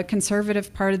a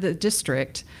conservative part of the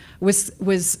district, was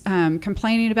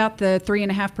complaining about the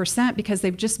 3.5% because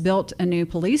they've just built a new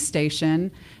police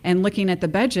station. And looking at the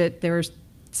budget, they were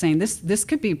saying this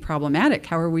could be problematic.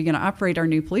 How are we going to operate our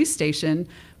new police station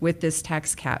with this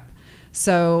tax cap?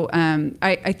 So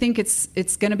I think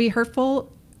it's going to be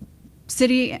hurtful.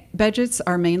 City budgets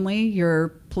are mainly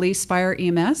your police, fire,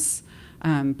 EMS,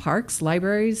 parks,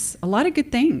 libraries, a lot of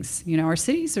good things. You know, our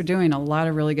cities are doing a lot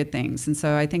of really good things. And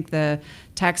so I think the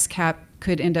tax cap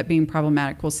could end up being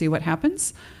problematic. We'll see what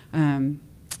happens.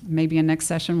 Maybe in next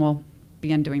session we'll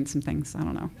be undoing some things. I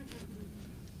don't know.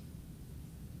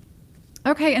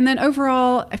 Okay, and then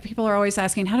overall, people are always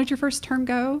asking, how did your first term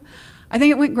go? I think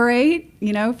it went great.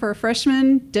 You know, for a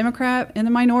freshman Democrat in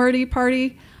the minority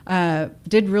party,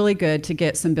 did really good to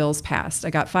get some bills passed. I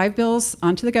got 5 bills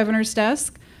onto the governor's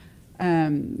desk.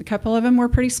 A couple of them were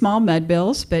pretty small mud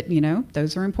bills, but you know,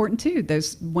 those are important too.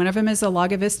 One of them is a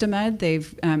Lago Vista mud.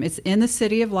 It's in the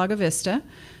city of Lago Vista,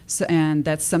 and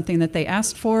that's something that they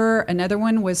asked for. Another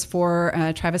one was for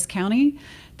Travis County.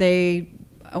 They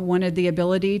wanted the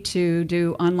ability to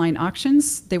do online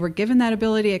auctions. They were given that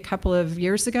ability a couple of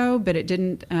years ago, but it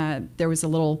didn't. There was a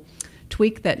little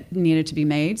tweak that needed to be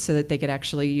made so that they could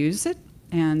actually use it.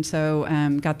 And so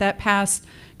got that passed,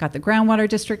 got the groundwater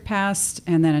district passed,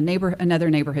 and then another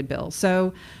neighborhood bill.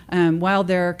 So while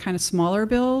they're kind of smaller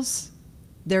bills,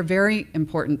 they're very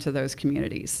important to those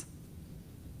communities.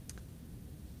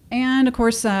 And of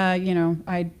course, you know,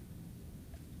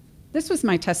 this was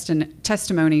my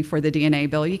testimony for the DNA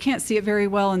bill. You can't see it very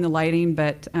well in the lighting,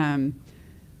 but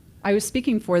I was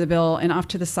speaking for the bill, and off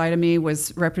to the side of me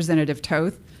was Representative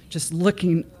Toth, just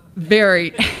looking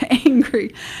very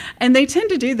angry. And they tend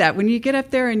to do that. When you get up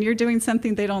there and you're doing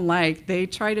something they don't like, they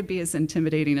try to be as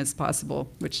intimidating as possible,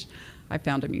 which I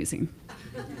found amusing.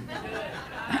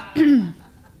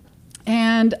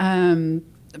 And I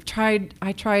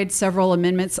tried several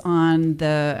amendments on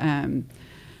the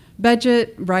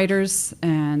budget, riders,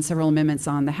 and several amendments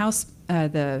on the House,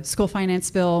 the school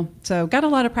finance bill. So got a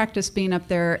lot of practice being up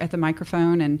there at the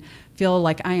microphone and feel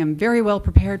like I am very well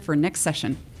prepared for next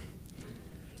session.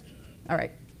 All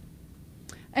right.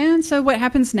 And so what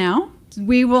happens now?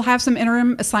 We will have some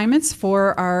interim assignments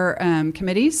for our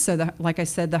committees. So like I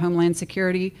said, the Homeland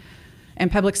Security and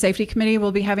Public Safety Committee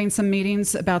will be having some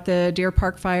meetings about the Deer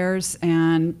Park fires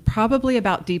and probably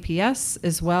about DPS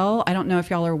as well. I don't know if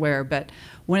y'all are aware, but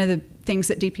one of the things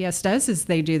that DPS does is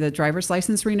they do the driver's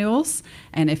license renewals.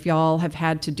 And if y'all have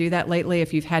had to do that lately,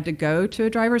 if you've had to go to a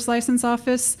driver's license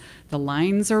office, the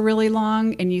lines are really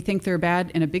long and you think they're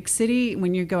bad in a big city.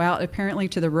 When you go out apparently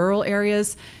to the rural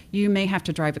areas, you may have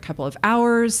to drive a couple of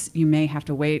hours. You may have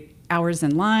to wait hours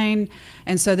in line.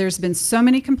 And so there's been so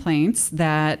many complaints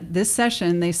that this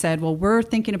session they said, well, we're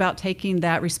thinking about taking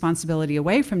that responsibility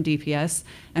away from DPS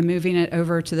and moving it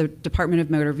over to the Department of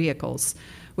Motor Vehicles,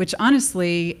 which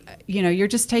honestly, you know, you're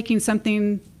just taking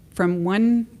something from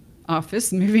one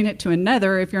office, moving it to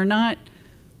another if you're not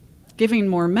giving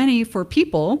more money for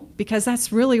people, because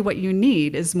that's really what you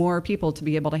need is more people to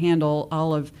be able to handle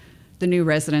all of the new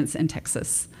residents in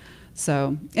Texas.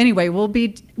 So anyway, we'll be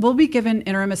given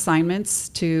interim assignments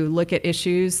to look at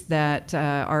issues that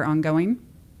are ongoing.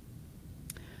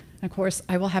 And of course,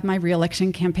 I will have my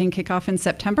re-election campaign kickoff in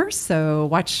September, so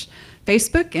watch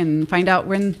Facebook and find out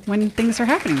when things are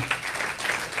happening.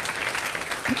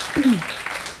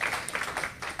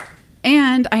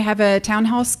 And I have a town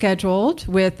hall scheduled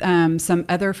with some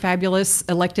other fabulous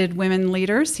elected women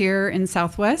leaders here in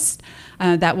Southwest.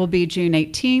 That will be June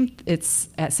 18th. It's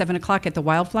at 7 o'clock at the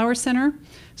Wildflower Center.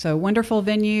 So wonderful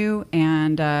venue,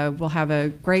 and we'll have a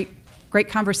great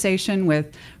conversation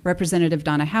with Representative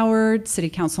Donna Howard, City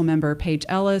Council Member Paige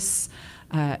Ellis,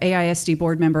 AISD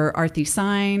Board Member Arthi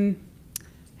Sine,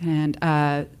 and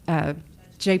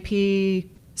JP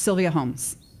Sylvia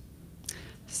Holmes.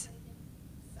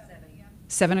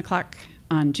 7 o'clock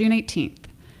on June 18th.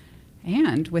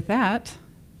 And with that,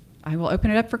 I will open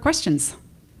it up for questions.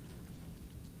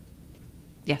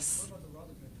 Yes.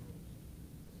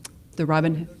 The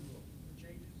Robin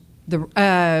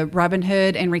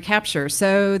Hood and recapture.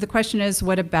 So the question is,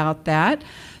 what about that?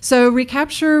 So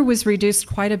recapture was reduced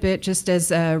quite a bit just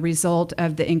as a result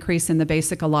of the increase in the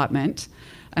basic allotment.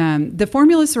 The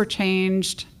formulas were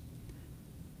changed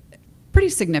pretty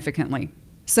significantly.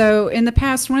 So in the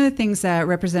past, one of the things that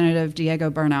Representative Diego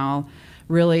Bernal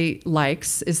really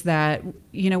likes is that,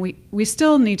 you know, we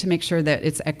still need to make sure that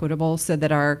it's equitable so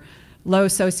that our low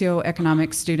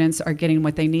socioeconomic students are getting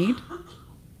what they need.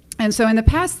 And so in the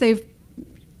past, they've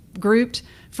grouped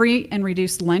free and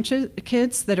reduced lunch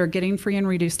kids that are getting free and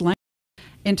reduced lunch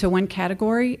into one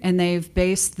category, and they've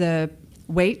based the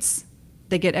weights,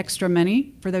 they get extra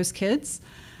money for those kids.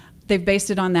 They've based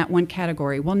it on that one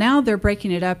category. Well, now they're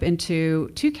breaking it up into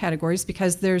two categories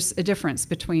because there's a difference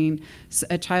between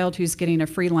a child who's getting a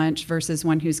free lunch versus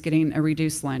one who's getting a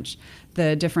reduced lunch,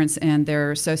 the difference in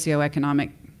their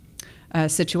socioeconomic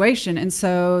situation. And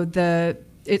so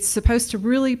it's supposed to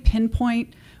really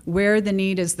pinpoint where the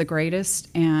need is the greatest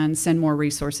and send more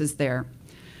resources there.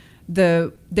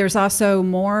 There's also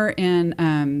more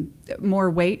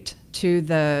weight to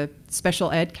the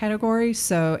special ed category,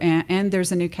 so and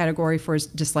there's a new category for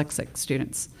dyslexic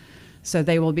students, so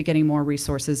they will be getting more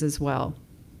resources as well.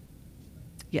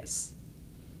 Yes.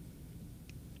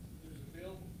 There's a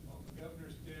bill on the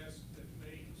governor's desk that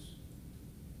makes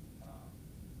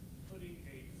putting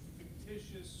a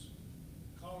fictitious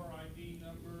caller ID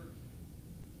number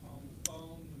on the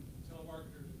phone when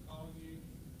telemarketers are calling you.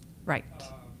 Right.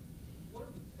 What are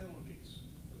the penalties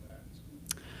for that?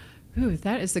 Ooh,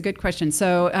 that is a good question.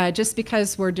 So just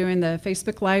because we're doing the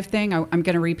Facebook Live thing, I'm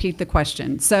going to repeat the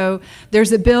question. So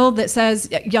there's a bill that says,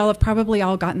 y'all have probably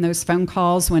all gotten those phone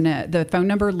calls when the phone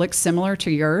number looks similar to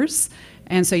yours,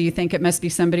 and so you think it must be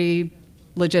somebody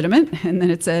legitimate, and then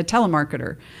it's a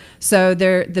telemarketer. So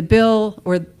the bill,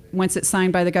 or once it's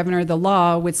signed by the governor, the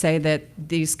law would say that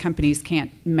these companies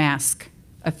can't mask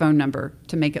a phone number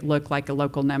to make it look like a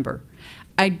local number.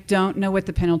 I don't know what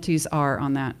the penalties are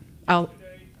on that. Today, I got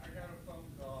a phone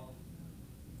call,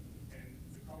 and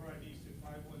the caller ID said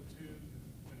 512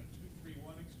 and a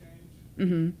 231 exchange.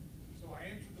 Mm-hmm. So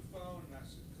I answered the phone, and I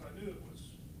said, because I knew it was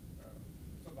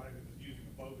somebody that was using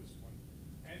a bogus one.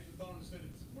 I answered the phone and said,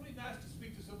 it's really nice to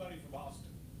speak to somebody from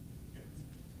Austin.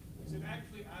 He said,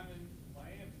 actually, I'm in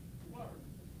Miami, Florida.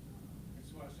 And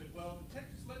so I said, well, the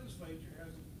Texas legislature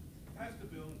has passed a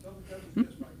bill and told the governor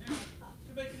this right now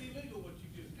to make it illegal what you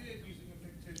just did using a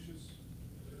fictitious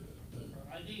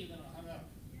ID. And then I hung up.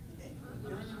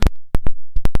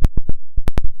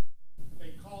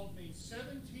 They called me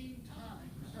 17 times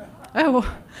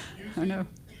Oh, oh no.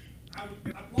 I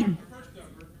blocked the first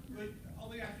number, but all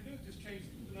they have to do is just change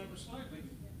the number slightly.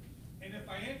 And if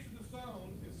I answered the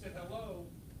phone and said hello,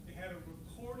 they had a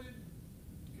recorded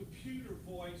computer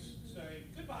voice say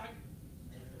goodbye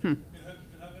and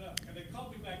hung it up. And they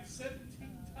called me back 17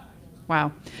 times.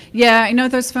 Wow. Yeah, I know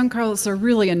those phone calls are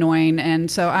really annoying, and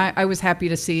so I was happy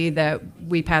to see that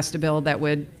we passed a bill that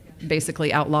would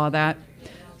basically outlaw that.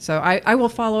 So I will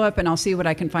follow up and I'll see what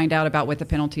I can find out about what the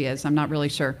penalty is. I'm not really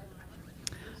sure.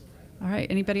 All right,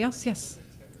 anybody else? Yes.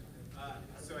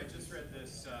 So I just read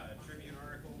this Tribune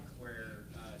article where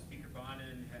Speaker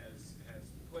Bonin has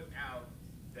put out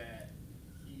that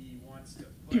he wants to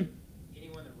put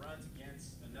anyone that runs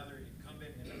against another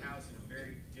incumbent in the House in a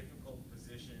very difficult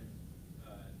position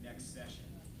next session.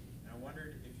 And I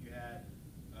wondered if you had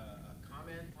a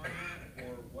comment on that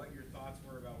or what your thoughts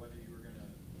were about whether you were going to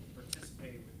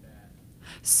participate with that.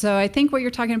 So I think what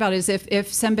you're talking about is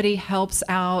if somebody helps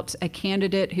out a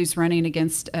candidate who's running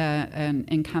against an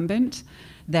incumbent,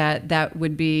 that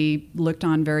would be looked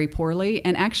on very poorly.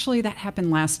 And actually that happened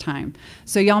last time.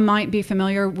 So y'all might be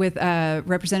familiar with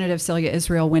Representative Celia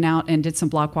Israel went out and did some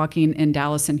block walking in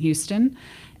Dallas and Houston.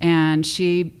 And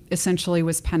she essentially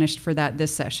was punished for that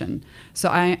this session. So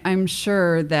I'm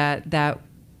sure that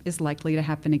is likely to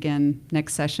happen again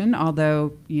next session,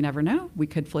 although you never know. We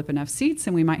could flip enough seats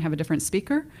and we might have a different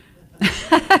speaker.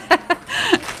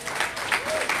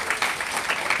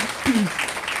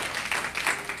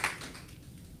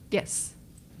 Yes.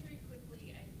 Very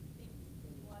quickly, I think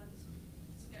a lot of us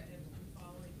have been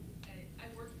following.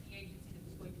 I worked at the agency that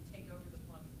was going to take over the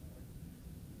plumbing board.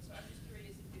 So I'm just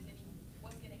curious if there's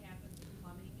what's going to happen to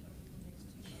plumbing over the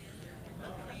next 2 years?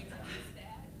 Are you going to miss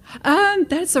that?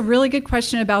 That's a really good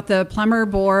question about the plumber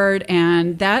board,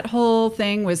 and that whole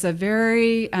thing was a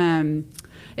very,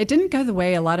 it didn't go the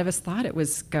way a lot of us thought it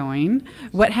was going.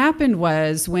 What happened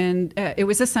was when it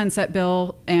was a sunset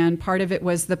bill, and part of it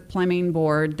was the plumbing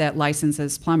board that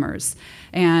licenses plumbers.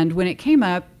 And when it came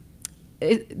up,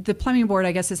 the plumbing board,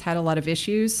 I guess, has had a lot of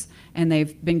issues, and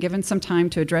they've been given some time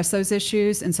to address those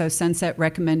issues, and so Sunset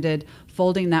recommended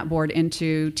folding that board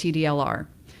into TDLR,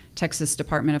 Texas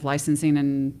Department of Licensing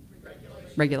and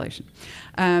Regulation.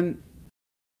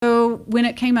 So when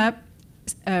it came up,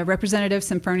 Representative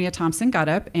Symphonia Thompson got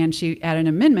up and she had an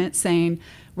amendment saying,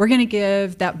 we're going to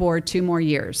give that board 2 more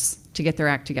years to get their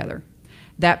act together.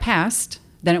 That passed.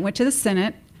 Then it went to the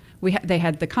Senate. They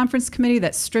had the conference committee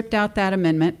that stripped out that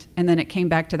amendment, and then it came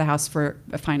back to the House for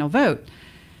a final vote.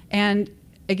 And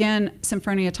again,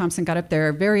 Symphonia Thompson got up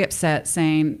there very upset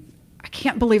saying, I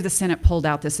can't believe the Senate pulled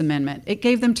out this amendment. It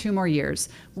gave them 2 more years.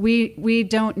 We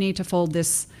don't need to fold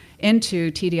this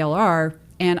into TDLR,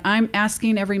 and I'm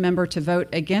asking every member to vote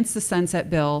against the sunset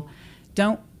bill.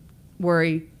 Don't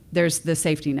worry, there's the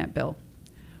safety net bill.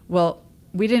 Well,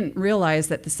 we didn't realize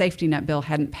that the safety net bill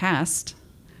hadn't passed,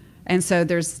 and so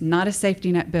there's not a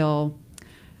safety net bill.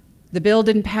 The bill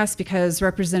didn't pass because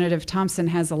Representative Thompson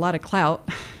has a lot of clout,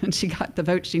 and she got the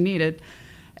vote she needed.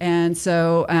 And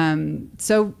so,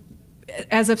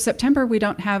 as of September, we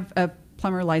don't have a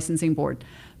plumber licensing board.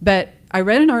 But I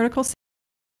read an article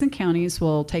saying counties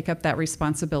will take up that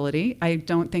responsibility. I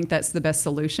don't think that's the best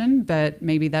solution, but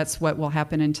maybe that's what will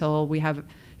happen until we have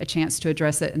a chance to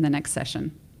address it in the next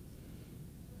session.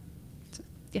 So,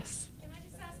 yes. Can I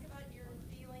just ask about your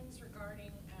feelings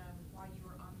regarding while you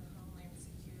were on the Homeland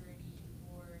Security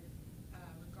Board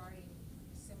regarding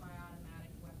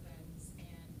semi-automatic weapons,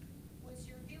 and was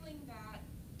your feeling that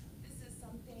this is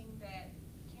something that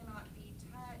cannot be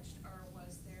touched, or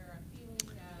was there a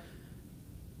feeling of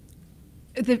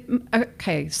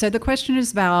Okay, so the question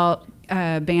is about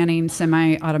banning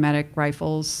semi-automatic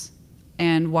rifles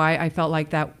and why I felt like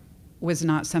that was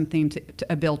not something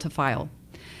a bill to file.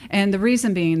 And the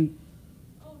reason being...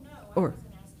 Oh, no, I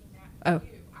wasn't asking that for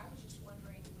you. I was just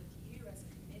wondering with you as a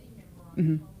committee member on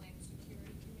the Homeland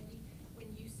Security Committee, when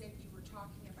you said you were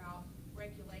talking about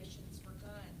regulations for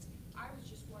guns, I was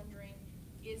just wondering,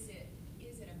 is it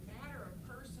a matter of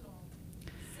personal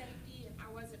safety? And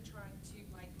I wasn't trying to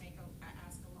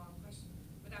ask a long question,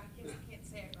 but I guess I can't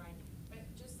say it right. But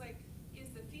just like, is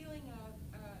the feeling of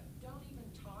don't even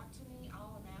talk to me,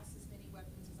 I'll amass as many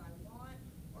weapons as I want,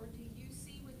 or do you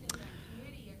see within that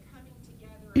committee a coming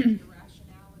together of the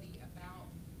rationality about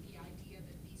the idea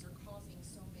that these are causing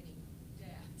so many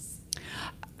deaths?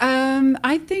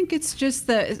 I think it's just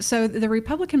so the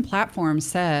Republican platform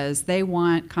says they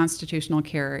want constitutional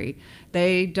carry.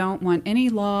 They don't want any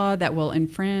law that will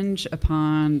infringe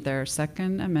upon their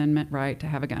Second Amendment right to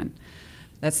have a gun.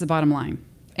 That's the bottom line.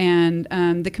 And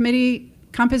the committee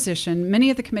composition, many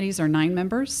of the committees are 9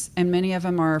 members, and many of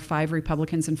them are 5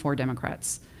 Republicans and 4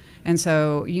 Democrats. And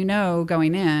so you know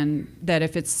going in that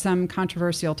if it's some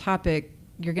controversial topic,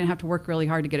 you're going to have to work really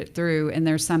hard to get it through, and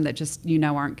there's some that just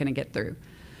aren't going to get through.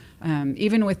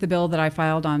 Even with the bill that I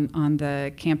filed on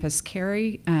the campus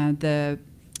carry, the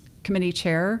committee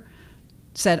chair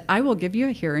said, I will give you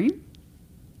a hearing,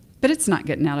 but it's not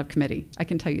getting out of committee. I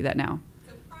can tell you that now.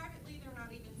 So privately, they're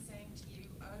not even saying to you,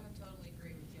 "Oh, I totally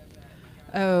agree with you,"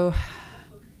 but Oh,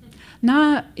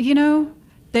 not,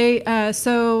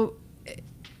 so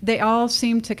they all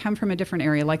seem to come from a different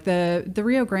area. Like the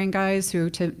Rio Grande guys who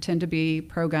tend to be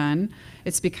pro-gun,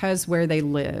 it's because where they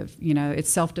live, it's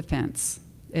self-defense.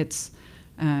 It's,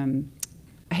 I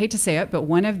hate to say it, but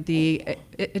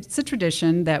it's a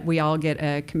tradition that we all get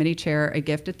a committee chair a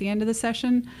gift at the end of the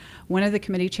session. One of the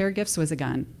committee chair gifts was a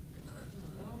gun.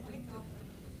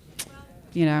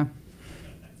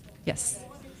 Yes.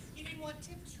 you didn't want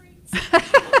tip treats?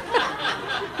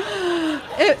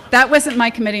 That wasn't my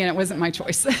committee and it wasn't my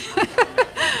choice. So,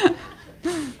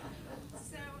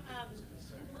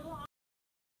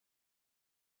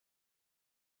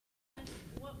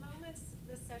 what moments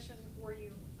this session were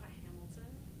you a Hamilton,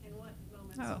 and what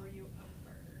moments were you a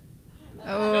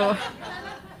Burr? Oh,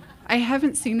 I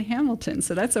haven't seen Hamilton,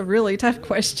 so that's a really tough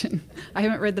question. I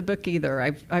haven't read the book either.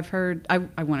 I've heard,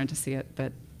 I wanted to see it,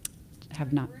 but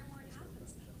have not.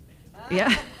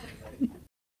 Yeah.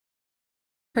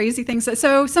 Crazy things.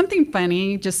 So something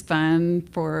funny, just fun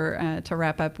for to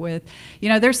wrap up with.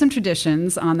 There's some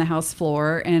traditions on the House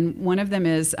floor, and one of them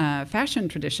is fashion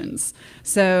traditions.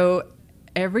 So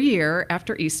every year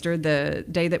after Easter, the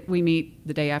day that we meet,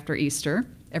 the day after Easter,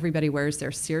 everybody wears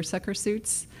their seersucker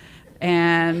suits,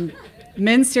 and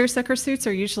men's seersucker suits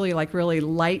are usually like really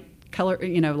light color,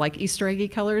 like Easter eggy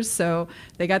colors. So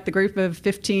they got the group of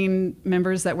 15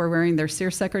 members that were wearing their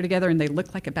seersucker together, and they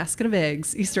looked like a basket of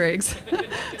eggs, Easter eggs.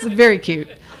 It's very cute.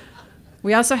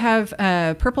 We also have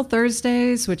Purple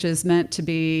Thursdays, which is meant to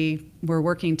be, we're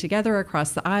working together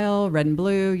across the aisle, red and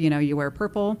blue, you wear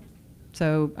purple.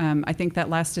 So I think that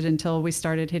lasted until we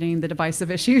started hitting the divisive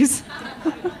issues.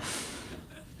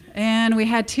 And we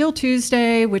had Teal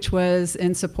Tuesday, which was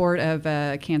in support of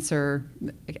cancer.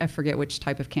 I forget which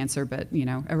type of cancer, but,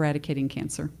 eradicating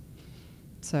cancer.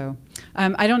 So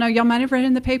I don't know, y'all might have read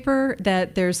in the paper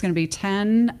that there's going to be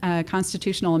 10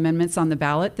 constitutional amendments on the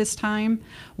ballot this time.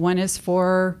 One is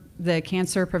for the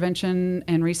Cancer Prevention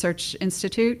and Research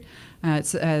Institute.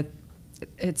 It's a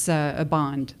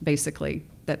bond, basically,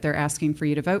 that they're asking for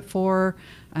you to vote for.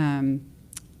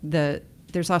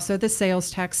 There's also the sales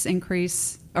tax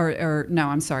increase, or no,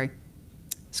 I'm sorry,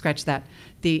 scratch that.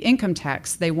 The income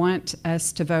tax, they want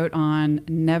us to vote on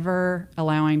never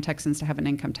allowing Texans to have an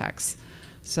income tax.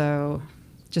 So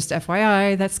just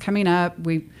FYI, that's coming up.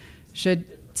 We should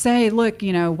say, look,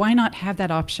 why not have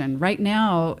that option? Right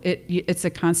now, it's a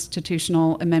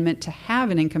constitutional amendment to have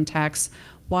an income tax.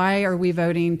 Why are we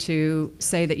voting to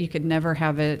say that you could never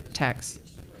have a tax?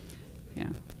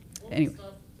 Anyway,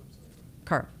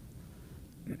 Carl.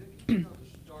 The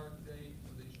start date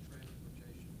for these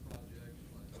transportation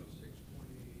projects, like 620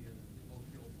 and the Oak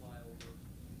Hill flyover,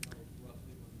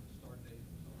 roughly when the start date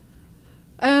is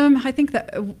on? I think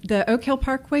that the Oak Hill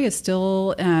Parkway is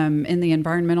still in the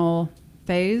environmental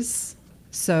phase,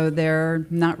 so they're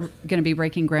not going to be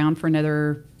breaking ground for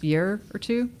another year or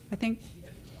two, I think.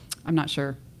 I'm not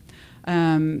sure.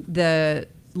 The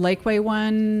Lakeway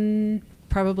one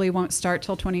probably won't start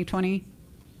till 2020.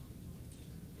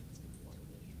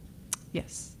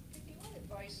 Yes. Vicki, what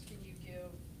advice can you give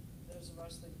those of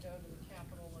us that go to the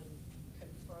Capitol and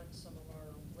confront some of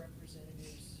our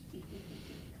representatives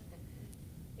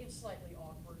in slightly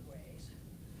awkward ways?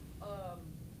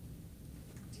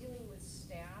 Dealing with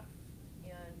staff,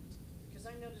 and because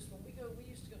I noticed when we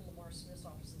used to go to Lamar Smith's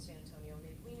office in San Antonio, and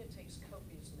Edwina takes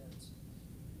copious notes.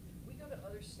 We go to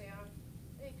other staff,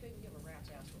 they couldn't give a rat's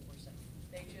ass what we're saying.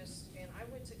 They just, and I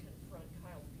went to confront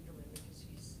Kyle Peterman because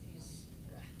he's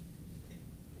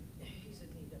a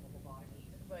knee of a lobotomy,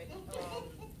 but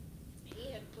he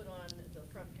had put on the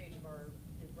front page of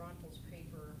in Bronco's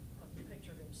paper a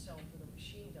picture of himself with a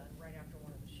machine gun right after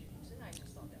one of the shootings, and I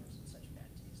just thought that was in such bad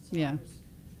taste. So Yeah.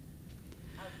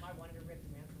 I wanted to rip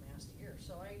the man from ass to ear,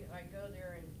 so I go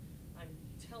there and I'm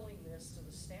telling this to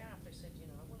the staff. I said,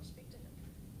 I want to speak to him.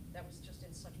 That was just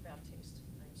in such bad taste.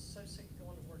 I'm so sick of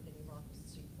going to work in your office and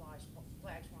see flags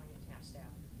flying at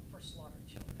half-staff for slaughtered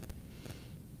children.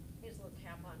 His little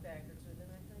cap on backwards with it,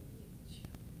 and I thought,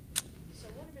 so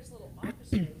one of his little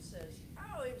office mates says,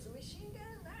 "Oh, it was a machine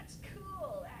gun? That's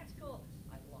cool, that's cool."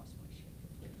 I lost my shit.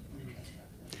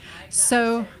 I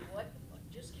So- said, what the fuck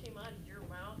just came out of your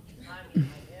mouth? I'm in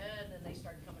my head, and then they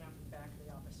started coming out from the back of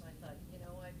the office, and I thought, you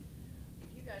know what?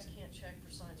 If you guys can't check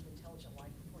for signs of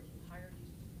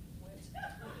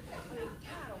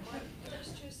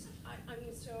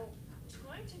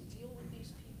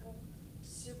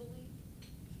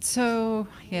Oh,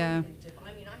 yeah.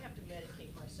 I mean, I have to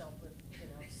medicate myself with,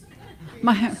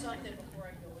 My- something before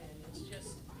I go in. It's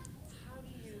just, how do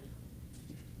you?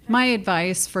 My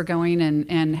advice for going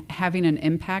and having an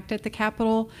impact at the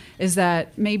Capitol is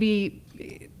that maybe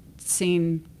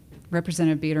seeing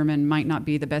Representative Biederman might not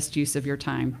be the best use of your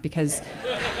time because,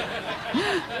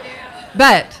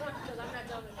 but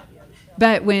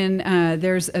when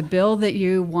there's a bill that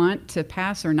you want to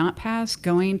pass or not pass,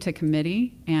 going to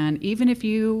committee, and even if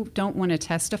you don't want to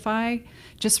testify,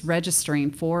 just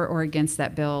registering for or against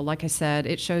that bill. Like I said,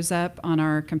 it shows up on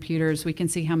our computers. We can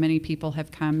see how many people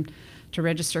have come to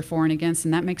register for and against,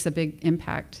 and that makes a big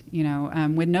impact.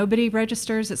 When nobody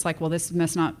registers, it's like, well, this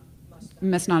must not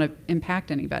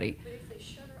impact anybody. But if they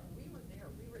shut her, we were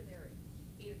there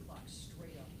at 8 o'clock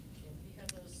straight up, and we had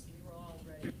those, we were all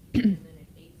ready, and then at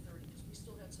 8:30, because we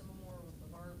still had some more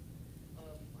of our,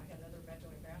 I had other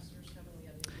veteran ambassadors coming, we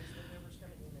had individual members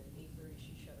coming, and then at 8:30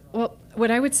 she shut her off. Well, what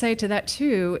I would say to that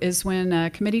too is when a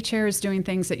committee chair is doing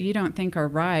things that you don't think are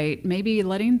right, maybe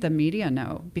letting the media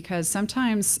know, because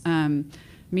sometimes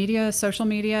media, social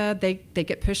media, they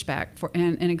get pushback. For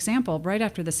an example, right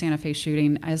after the Santa Fe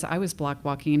shooting, as I was block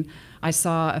walking, I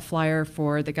saw a flyer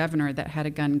for the governor that had a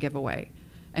gun giveaway.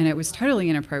 And it was totally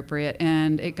inappropriate,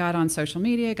 and it got on social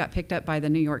media, got picked up by the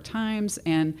New York Times,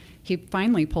 and he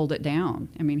finally pulled it down.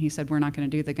 I mean, he said, we're not going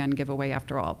to do the gun giveaway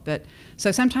after all. But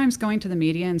so sometimes going to the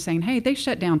media and saying, hey, they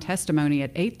shut down testimony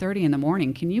at 8:30 in the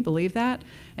morning. Can you believe that?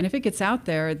 And if it gets out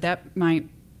there, that might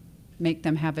make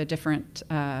them have a different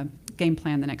game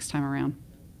plan the next time around.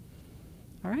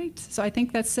 All right, so I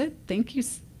think that's it. Thank you.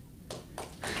 Thank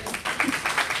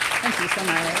you so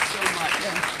much.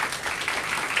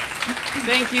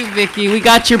 Thank you, Vikki. We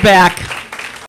got your back.